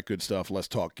and all that good stuff. Let's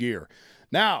talk gear.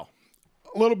 Now,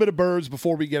 a little bit of birds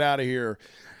before we get out of here.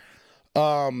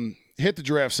 Hit the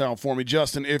giraffe sound for me,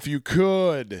 Justin, if you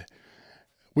could.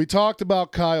 We talked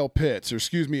about Kyle Pitts, or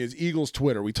excuse me, his Eagles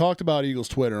Twitter. We talked about Eagles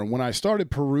Twitter, and when I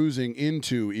started perusing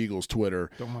into Eagles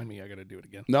Twitter. Don't mind me, I got to do it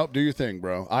again. Nope, do your thing,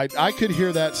 bro. I could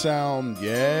hear that sound,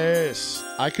 yes.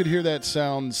 I could hear that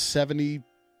sound 70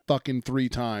 fucking 3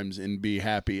 times and be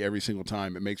happy every single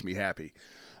time. It makes me happy.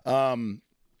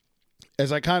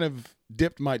 As I kind of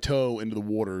dipped my toe into the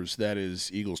waters that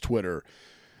is Eagles Twitter,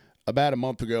 about a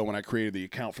month ago when I created the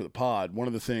account for the pod, one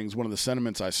of the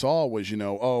sentiments I saw was,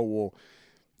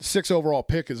 6 overall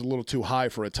pick is a little too high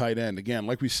for a tight end. Again,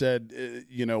 like we said,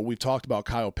 we've talked about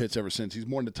Kyle Pitts ever since. He's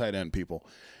more into tight end people.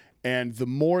 And the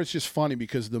more, it's just funny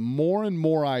because the more and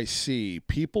more I see,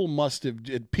 people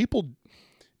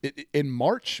in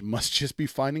March must just be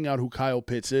finding out who Kyle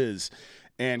Pitts is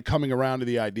and coming around to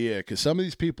the idea, because some of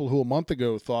these people who a month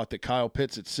ago thought that Kyle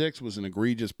Pitts at 6 was an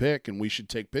egregious pick and we should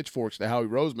take pitchforks to Howie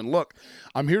Roseman. Look,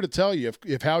 I'm here to tell you,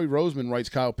 if Howie Roseman writes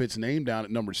Kyle Pitts' name down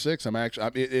at number 6,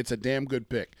 it's a damn good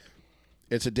pick.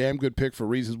 It's a damn good pick for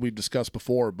reasons we've discussed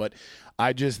before. But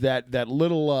I just that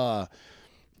little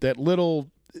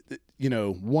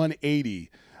 180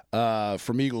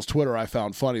 from Eagles Twitter I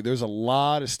found funny. There's a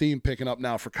lot of steam picking up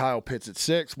now for Kyle Pitts at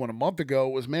 6, when a month ago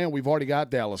it was, man, we've already got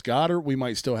Dallas Goedert. We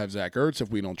might still have Zach Ertz if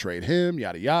we don't trade him,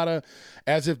 yada, yada,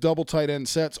 as if double tight end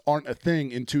sets aren't a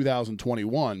thing in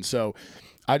 2021. So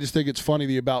I just think it's funny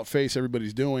the about face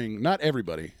everybody's doing. Not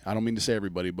everybody. I don't mean to say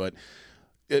everybody, but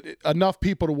enough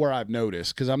people to where I've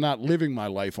noticed, because I'm not living my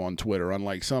life on Twitter,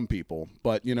 unlike some people.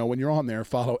 But, when you're on there,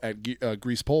 follow at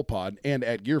Grease Pole Pod and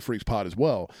at Gear Freaks Pod as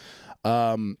well.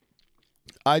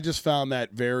 I just found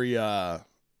that very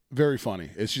Very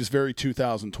funny. It's just very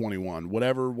 2021.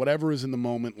 Whatever is in the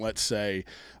moment, let's say.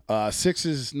 6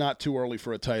 is not too early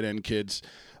for a tight end, kids,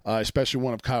 especially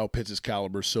one of Kyle Pitts'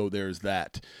 caliber, so there's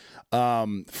that.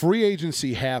 Free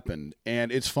agency happened,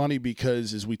 and it's funny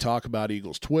because as we talk about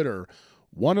Eagles Twitter,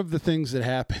 one of the things that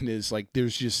happened is like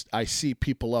I see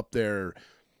people up there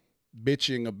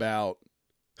bitching about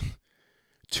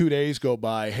 2 days go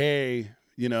by, hey,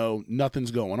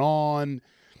 nothing's going on.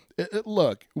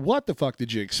 Look, what the fuck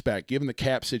did you expect given the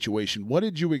cap situation? What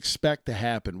did you expect to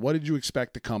happen? What did you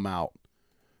expect to come out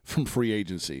from free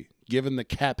agency given the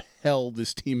cap hell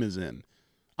this team is in?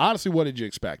 Honestly, what did you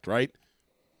expect, right?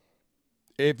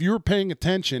 If you were paying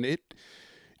attention,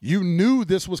 you knew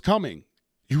this was coming.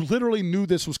 You literally knew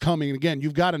this was coming. And again,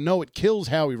 you've got to know it kills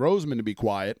Howie Roseman to be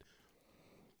quiet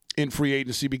in free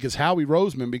agency because Howie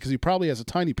Roseman, because he probably has a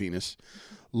tiny penis,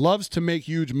 loves to make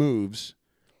huge moves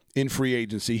in free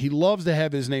agency. He loves to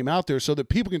have his name out there so that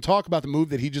people can talk about the move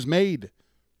that he just made.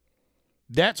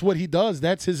 That's what he does.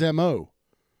 That's his MO.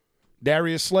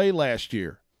 Darius Slay last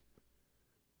year.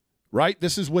 Right?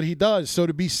 This is what he does. So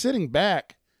to be sitting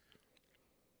back,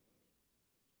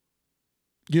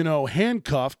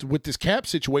 handcuffed with this cap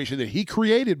situation that he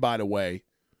created, by the way,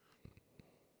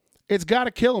 it's got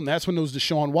to kill him. That's when those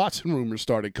Deshaun Watson rumors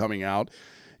started coming out.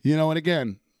 And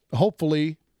again,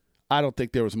 hopefully, I don't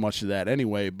think there was much of that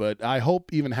anyway, but I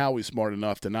hope even Howie's smart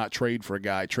enough to not trade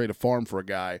a farm for a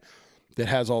guy that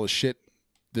has all the shit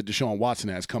that Deshaun Watson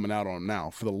has coming out on him now.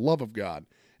 For the love of God,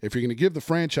 if you're going to give the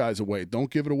franchise away,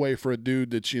 don't give it away for a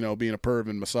dude that's, being a perv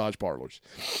in massage parlors.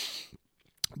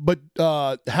 But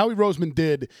Howie Roseman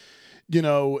did,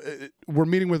 we're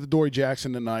meeting with Adoree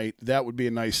Jackson tonight. That would be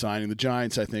a nice signing. The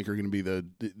Giants, I think, are going to be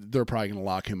they're probably going to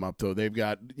lock him up, though. They've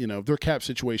got, their cap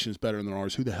situation is better than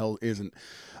ours. Who the hell isn't?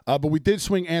 But we did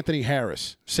swing Anthony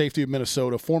Harris, safety of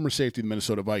Minnesota, former safety of the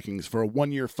Minnesota Vikings, for a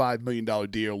 1-year, $5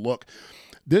 million deal. Look,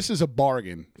 this is a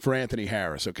bargain for Anthony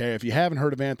Harris, okay? If you haven't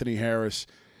heard of Anthony Harris,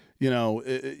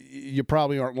 you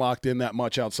probably aren't locked in that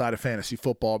much outside of fantasy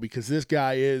football because this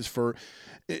guy is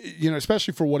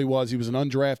especially for what he was an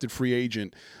undrafted free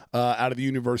agent out of the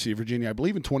University of Virginia, I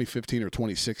believe in 2015 or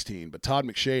 2016. But Todd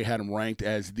McShay had him ranked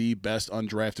as the best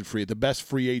undrafted the best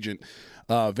free agent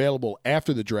available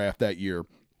after the draft that year.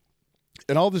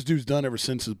 And all this dude's done ever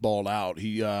since is balled out.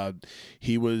 He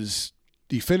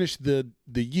finished the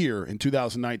year in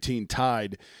 2019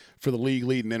 tied for the league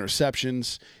lead in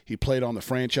interceptions. He played on the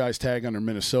franchise tag under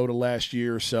Minnesota last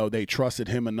year, so they trusted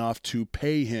him enough to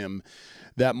pay him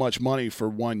that much money for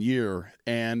 1 year.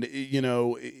 And,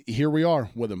 here we are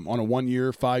with him on a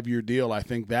 1-year, 5-year deal. I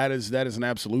think that is an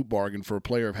absolute bargain for a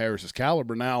player of Harris's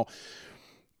caliber. Now,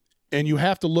 and you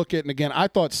have to look at, and again, I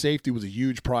thought safety was a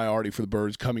huge priority for the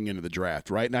Birds coming into the draft,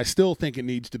 right? And I still think it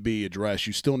needs to be addressed.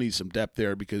 You still need some depth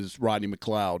there because Rodney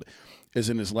McLeod is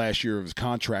in his last year of his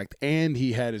contract, and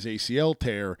he had his ACL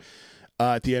tear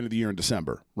at the end of the year in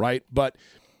December, right? But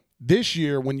this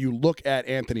year, when you look at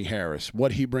Anthony Harris,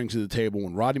 what he brings to the table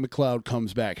when Rodney McLeod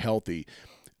comes back healthy,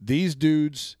 these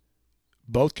dudes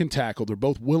both can tackle. They're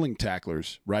both willing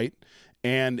tacklers, right?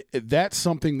 And that's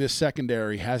something this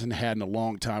secondary hasn't had in a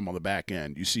long time on the back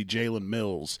end. You see Jalen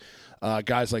Mills,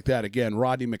 guys like that. Again,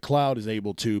 Rodney McLeod is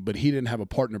able to, but he didn't have a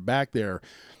partner back there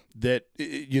that,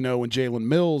 when Jalen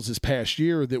Mills this past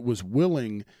year that was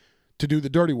willing to do the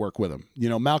dirty work with him.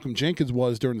 Malcolm Jenkins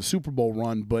was during the Super Bowl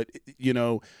run, but,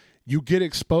 you get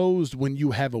exposed when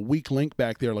you have a weak link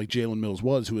back there like Jalen Mills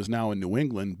was, who is now in New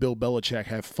England. Bill Belichick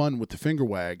have fun with the finger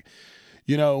wag,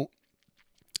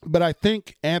 But I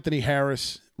think Anthony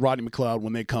Harris, Rodney McLeod,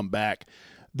 when they come back,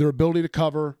 their ability to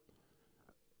cover,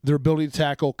 their ability to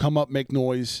tackle, come up, make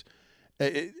noise,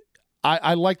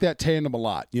 I like that tandem a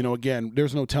lot. Again,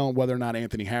 there's no telling whether or not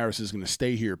Anthony Harris is going to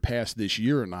stay here past this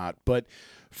year or not. But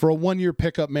for a 1-year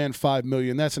pickup, man, $5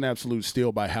 million, that's an absolute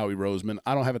steal by Howie Roseman.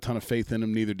 I don't have a ton of faith in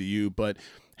him, neither do you. But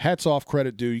hats off,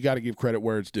 credit due. You got to give credit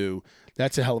where it's due.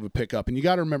 That's a hell of a pickup. And you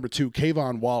got to remember, too,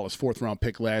 Kayvon Wallace, 4th-round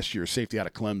pick last year, safety out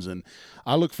of Clemson.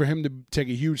 I look for him to take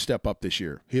a huge step up this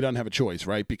year. He doesn't have a choice,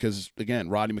 right? Because, again,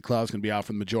 Rodney McLeod's going to be out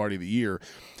for the majority of the year.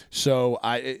 So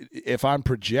if I'm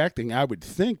projecting, I would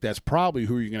think that's probably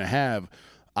who you're going to have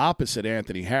opposite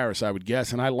Anthony Harris, I would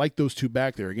guess. And I like those two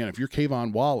back there. Again, if you're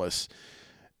Kayvon Wallace,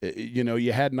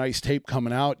 you had nice tape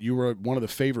coming out. You were one of the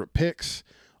favorite picks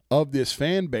of this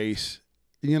fan base.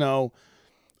 I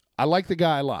like the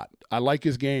guy a lot. I like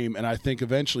his game, and I think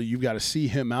eventually you've got to see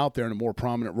him out there in a more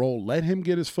prominent role. Let him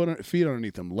get his feet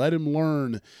underneath him. Let him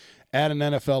learn at an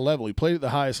NFL level. He played at the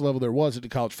highest level there was at the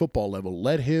college football level.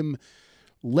 Let him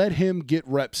get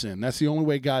reps in. That's the only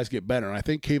way guys get better. And I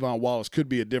think Kayvon Wallace could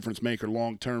be a difference maker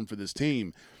long term for this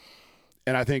team.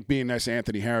 And I think being next to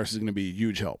Anthony Harris is going to be a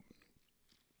huge help.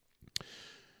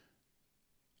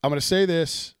 I'm going to say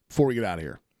this before we get out of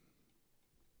here.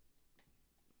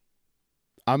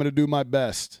 I'm going to do my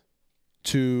best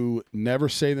to never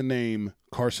say the name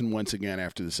Carson Wentz again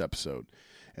after this episode.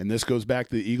 And this goes back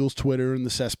to the Eagles' Twitter and the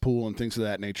cesspool and things of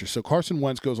that nature. So Carson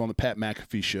Wentz goes on the Pat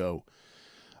McAfee show.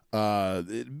 And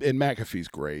McAfee's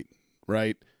great,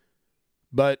 right?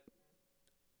 But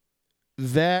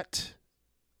that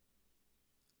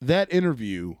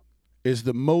interview is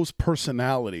the most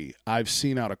personality I've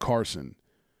seen out of Carson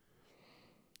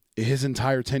his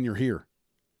entire tenure here.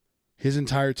 He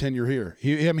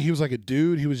was like a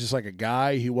dude. He was just like a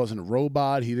guy. He wasn't a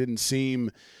robot. He didn't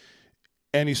seem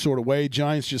any sort of way.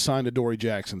 Giants just signed Adoree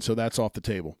Jackson, so that's off the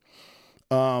table.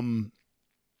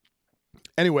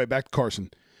 Anyway, back to Carson.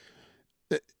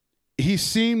 He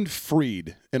seemed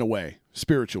freed in a way,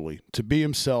 spiritually, to be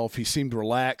himself. He seemed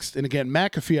relaxed. And again,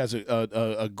 McAfee has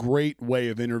a great way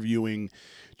of interviewing.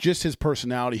 Just his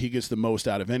personality, he gets the most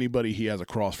out of anybody he has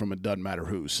across from. It doesn't matter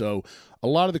who. So a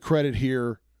lot of the credit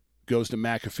here goes to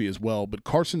McAfee as well, but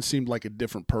Carson seemed like a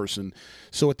different person.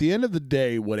 So at the end of the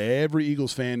day, what every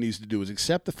Eagles fan needs to do is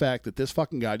accept the fact that this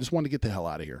fucking guy just wanted to get the hell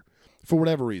out of here for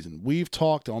whatever reason. We've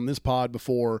talked on this pod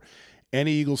before.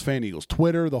 Any Eagles fan, Eagles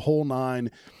Twitter, the whole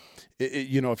nine.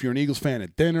 If you're an Eagles fan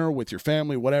at dinner with your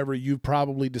family, whatever, you've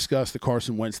probably discussed the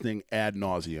Carson Wentz thing ad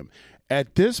nauseum.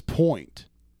 At this point,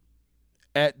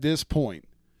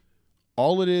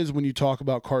 all it is when you talk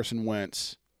about Carson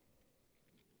Wentz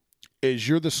is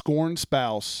you're the scorned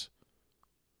spouse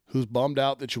who's bummed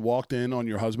out that you walked in on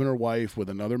your husband or wife with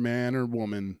another man or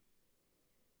woman,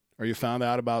 or you found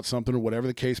out about something or whatever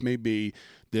the case may be.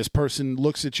 This person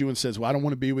looks at you and says, well, I don't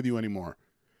want to be with you anymore.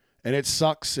 And it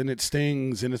sucks and it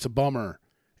stings and it's a bummer.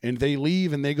 And they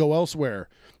leave and they go elsewhere.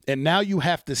 And now you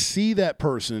have to see that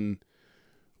person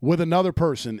with another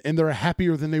person, and they're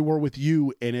happier than they were with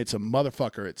you, and it's a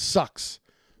motherfucker. It sucks.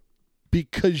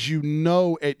 Because you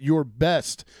know at your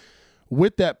best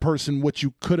with that person what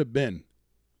you could have been.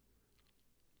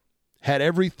 Had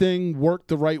everything worked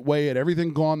the right way, had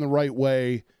everything gone the right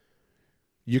way,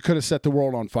 you could have set the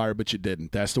world on fire, but you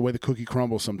didn't. That's the way the cookie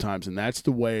crumbles sometimes, and that's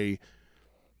the way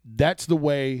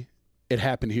it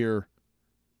happened here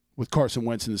with Carson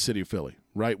Wentz in the city of Philly,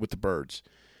 right, with the Birds.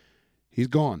 He's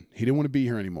gone. He didn't want to be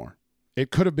here anymore.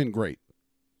 It could have been great.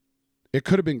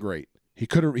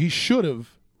 He should have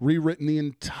rewritten the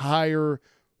entire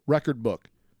record book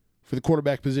for the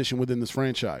quarterback position within this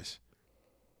franchise.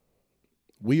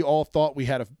 We all thought we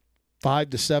had a 5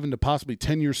 to 7 to possibly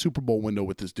 10-year Super Bowl window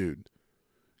with this dude.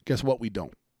 Guess what? We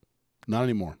don't. Not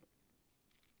anymore.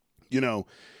 And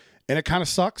it kind of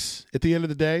sucks at the end of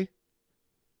the day,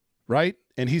 right?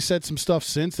 And he said some stuff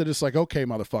since that it's like, okay,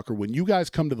 motherfucker, when you guys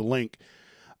come to the link,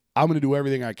 I'm going to do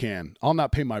everything I can. I'll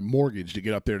not pay my mortgage to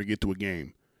get up there to get to a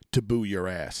game to boo your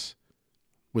ass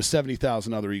with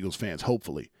 70,000 other Eagles fans,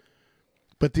 hopefully.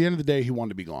 But at the end of the day, he wanted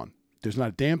to be gone. There's not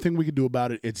a damn thing we can do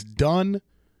about it. It's done.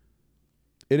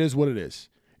 It is what it is.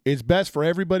 It's best for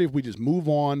everybody if we just move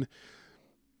on.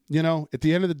 At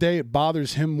the end of the day, it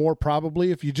bothers him more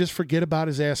probably if you just forget about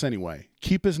his ass anyway.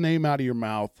 Keep his name out of your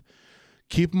mouth.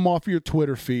 Keep him off your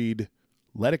Twitter feed.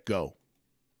 Let it go.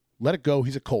 Let it go.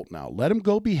 He's a Colt now. Let him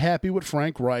go be happy with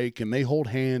Frank Reich, and they hold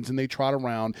hands and they trot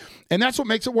around. And that's what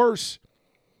makes it worse,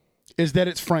 is that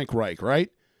it's Frank Reich, right?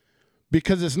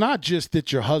 Because it's not just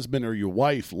that your husband or your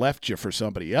wife left you for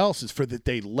somebody else. It's for that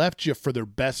they left you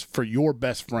for your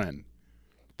best friend.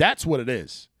 That's what it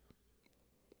is.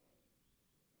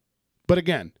 But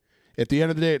again, at the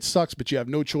end of the day, it sucks, but you have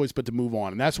no choice but to move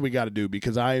on. And that's what we got to do,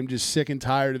 because I am just sick and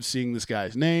tired of seeing this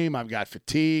guy's name. I've got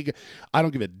fatigue. I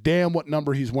don't give a damn what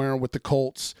number he's wearing with the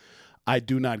Colts. I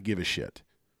do not give a shit.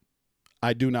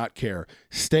 I do not care.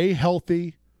 Stay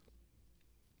healthy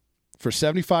for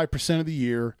 75% of the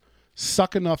year.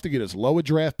 Suck enough to get as low a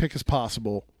draft pick as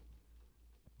possible,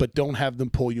 but don't have them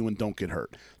pull you and don't get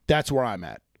hurt. That's where I'm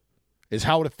at, is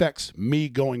how it affects me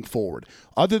going forward.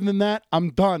 Other than that, I'm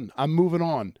done. I'm moving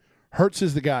on. Hurts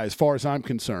is the guy as far as I'm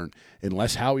concerned,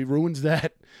 unless Howie ruins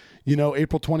that,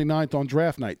 April 29th on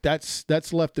draft night.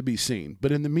 That's left to be seen.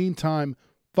 But in the meantime,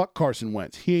 fuck Carson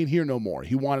Wentz. He ain't here no more.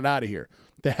 He wanted out of here.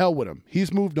 The hell with him.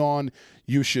 He's moved on.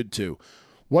 You should too.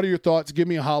 What are your thoughts? Give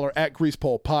me a holler at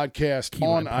Greasepole Podcast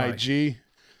on IG.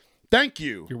 Thank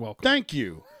you. You're welcome. Thank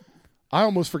you. I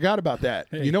almost forgot about that.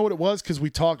 Hey. You know what it was? Because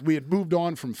we had moved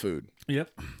on from food.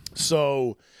 Yep.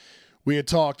 So we had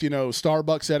talked,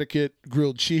 Starbucks etiquette,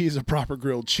 grilled cheese, a proper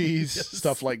grilled cheese, Yes.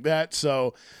 stuff like that.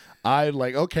 So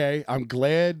okay, I'm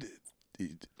glad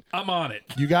I'm on it.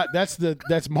 you got that's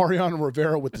Mariano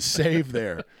Rivera with the save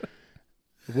there.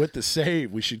 with the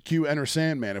save. We should cue Enter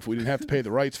Sandman if we didn't have to pay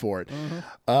the rights for it.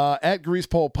 At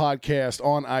Greasepole Podcast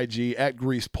on IG, at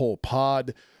Greasepole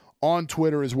Pod. On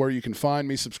Twitter is where you can find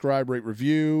me. Subscribe, rate,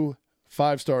 review.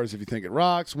 5 stars if you think it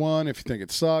rocks. 1 if you think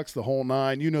it sucks. The whole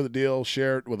 9. You know the deal.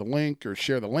 Share it with a link or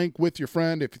share the link with your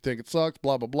friend if you think it sucks.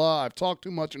 Blah, blah, blah. I've talked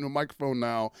too much into a microphone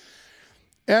now.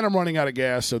 And I'm running out of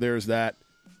gas, so there's that.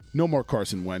 No more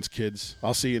Carson Wentz, kids.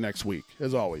 I'll see you next week.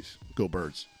 As always, go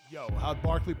Birds. Yo, how'd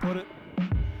Barkley put it?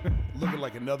 Looking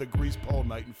like another grease pole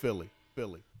night in Philly.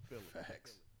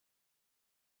 Facts.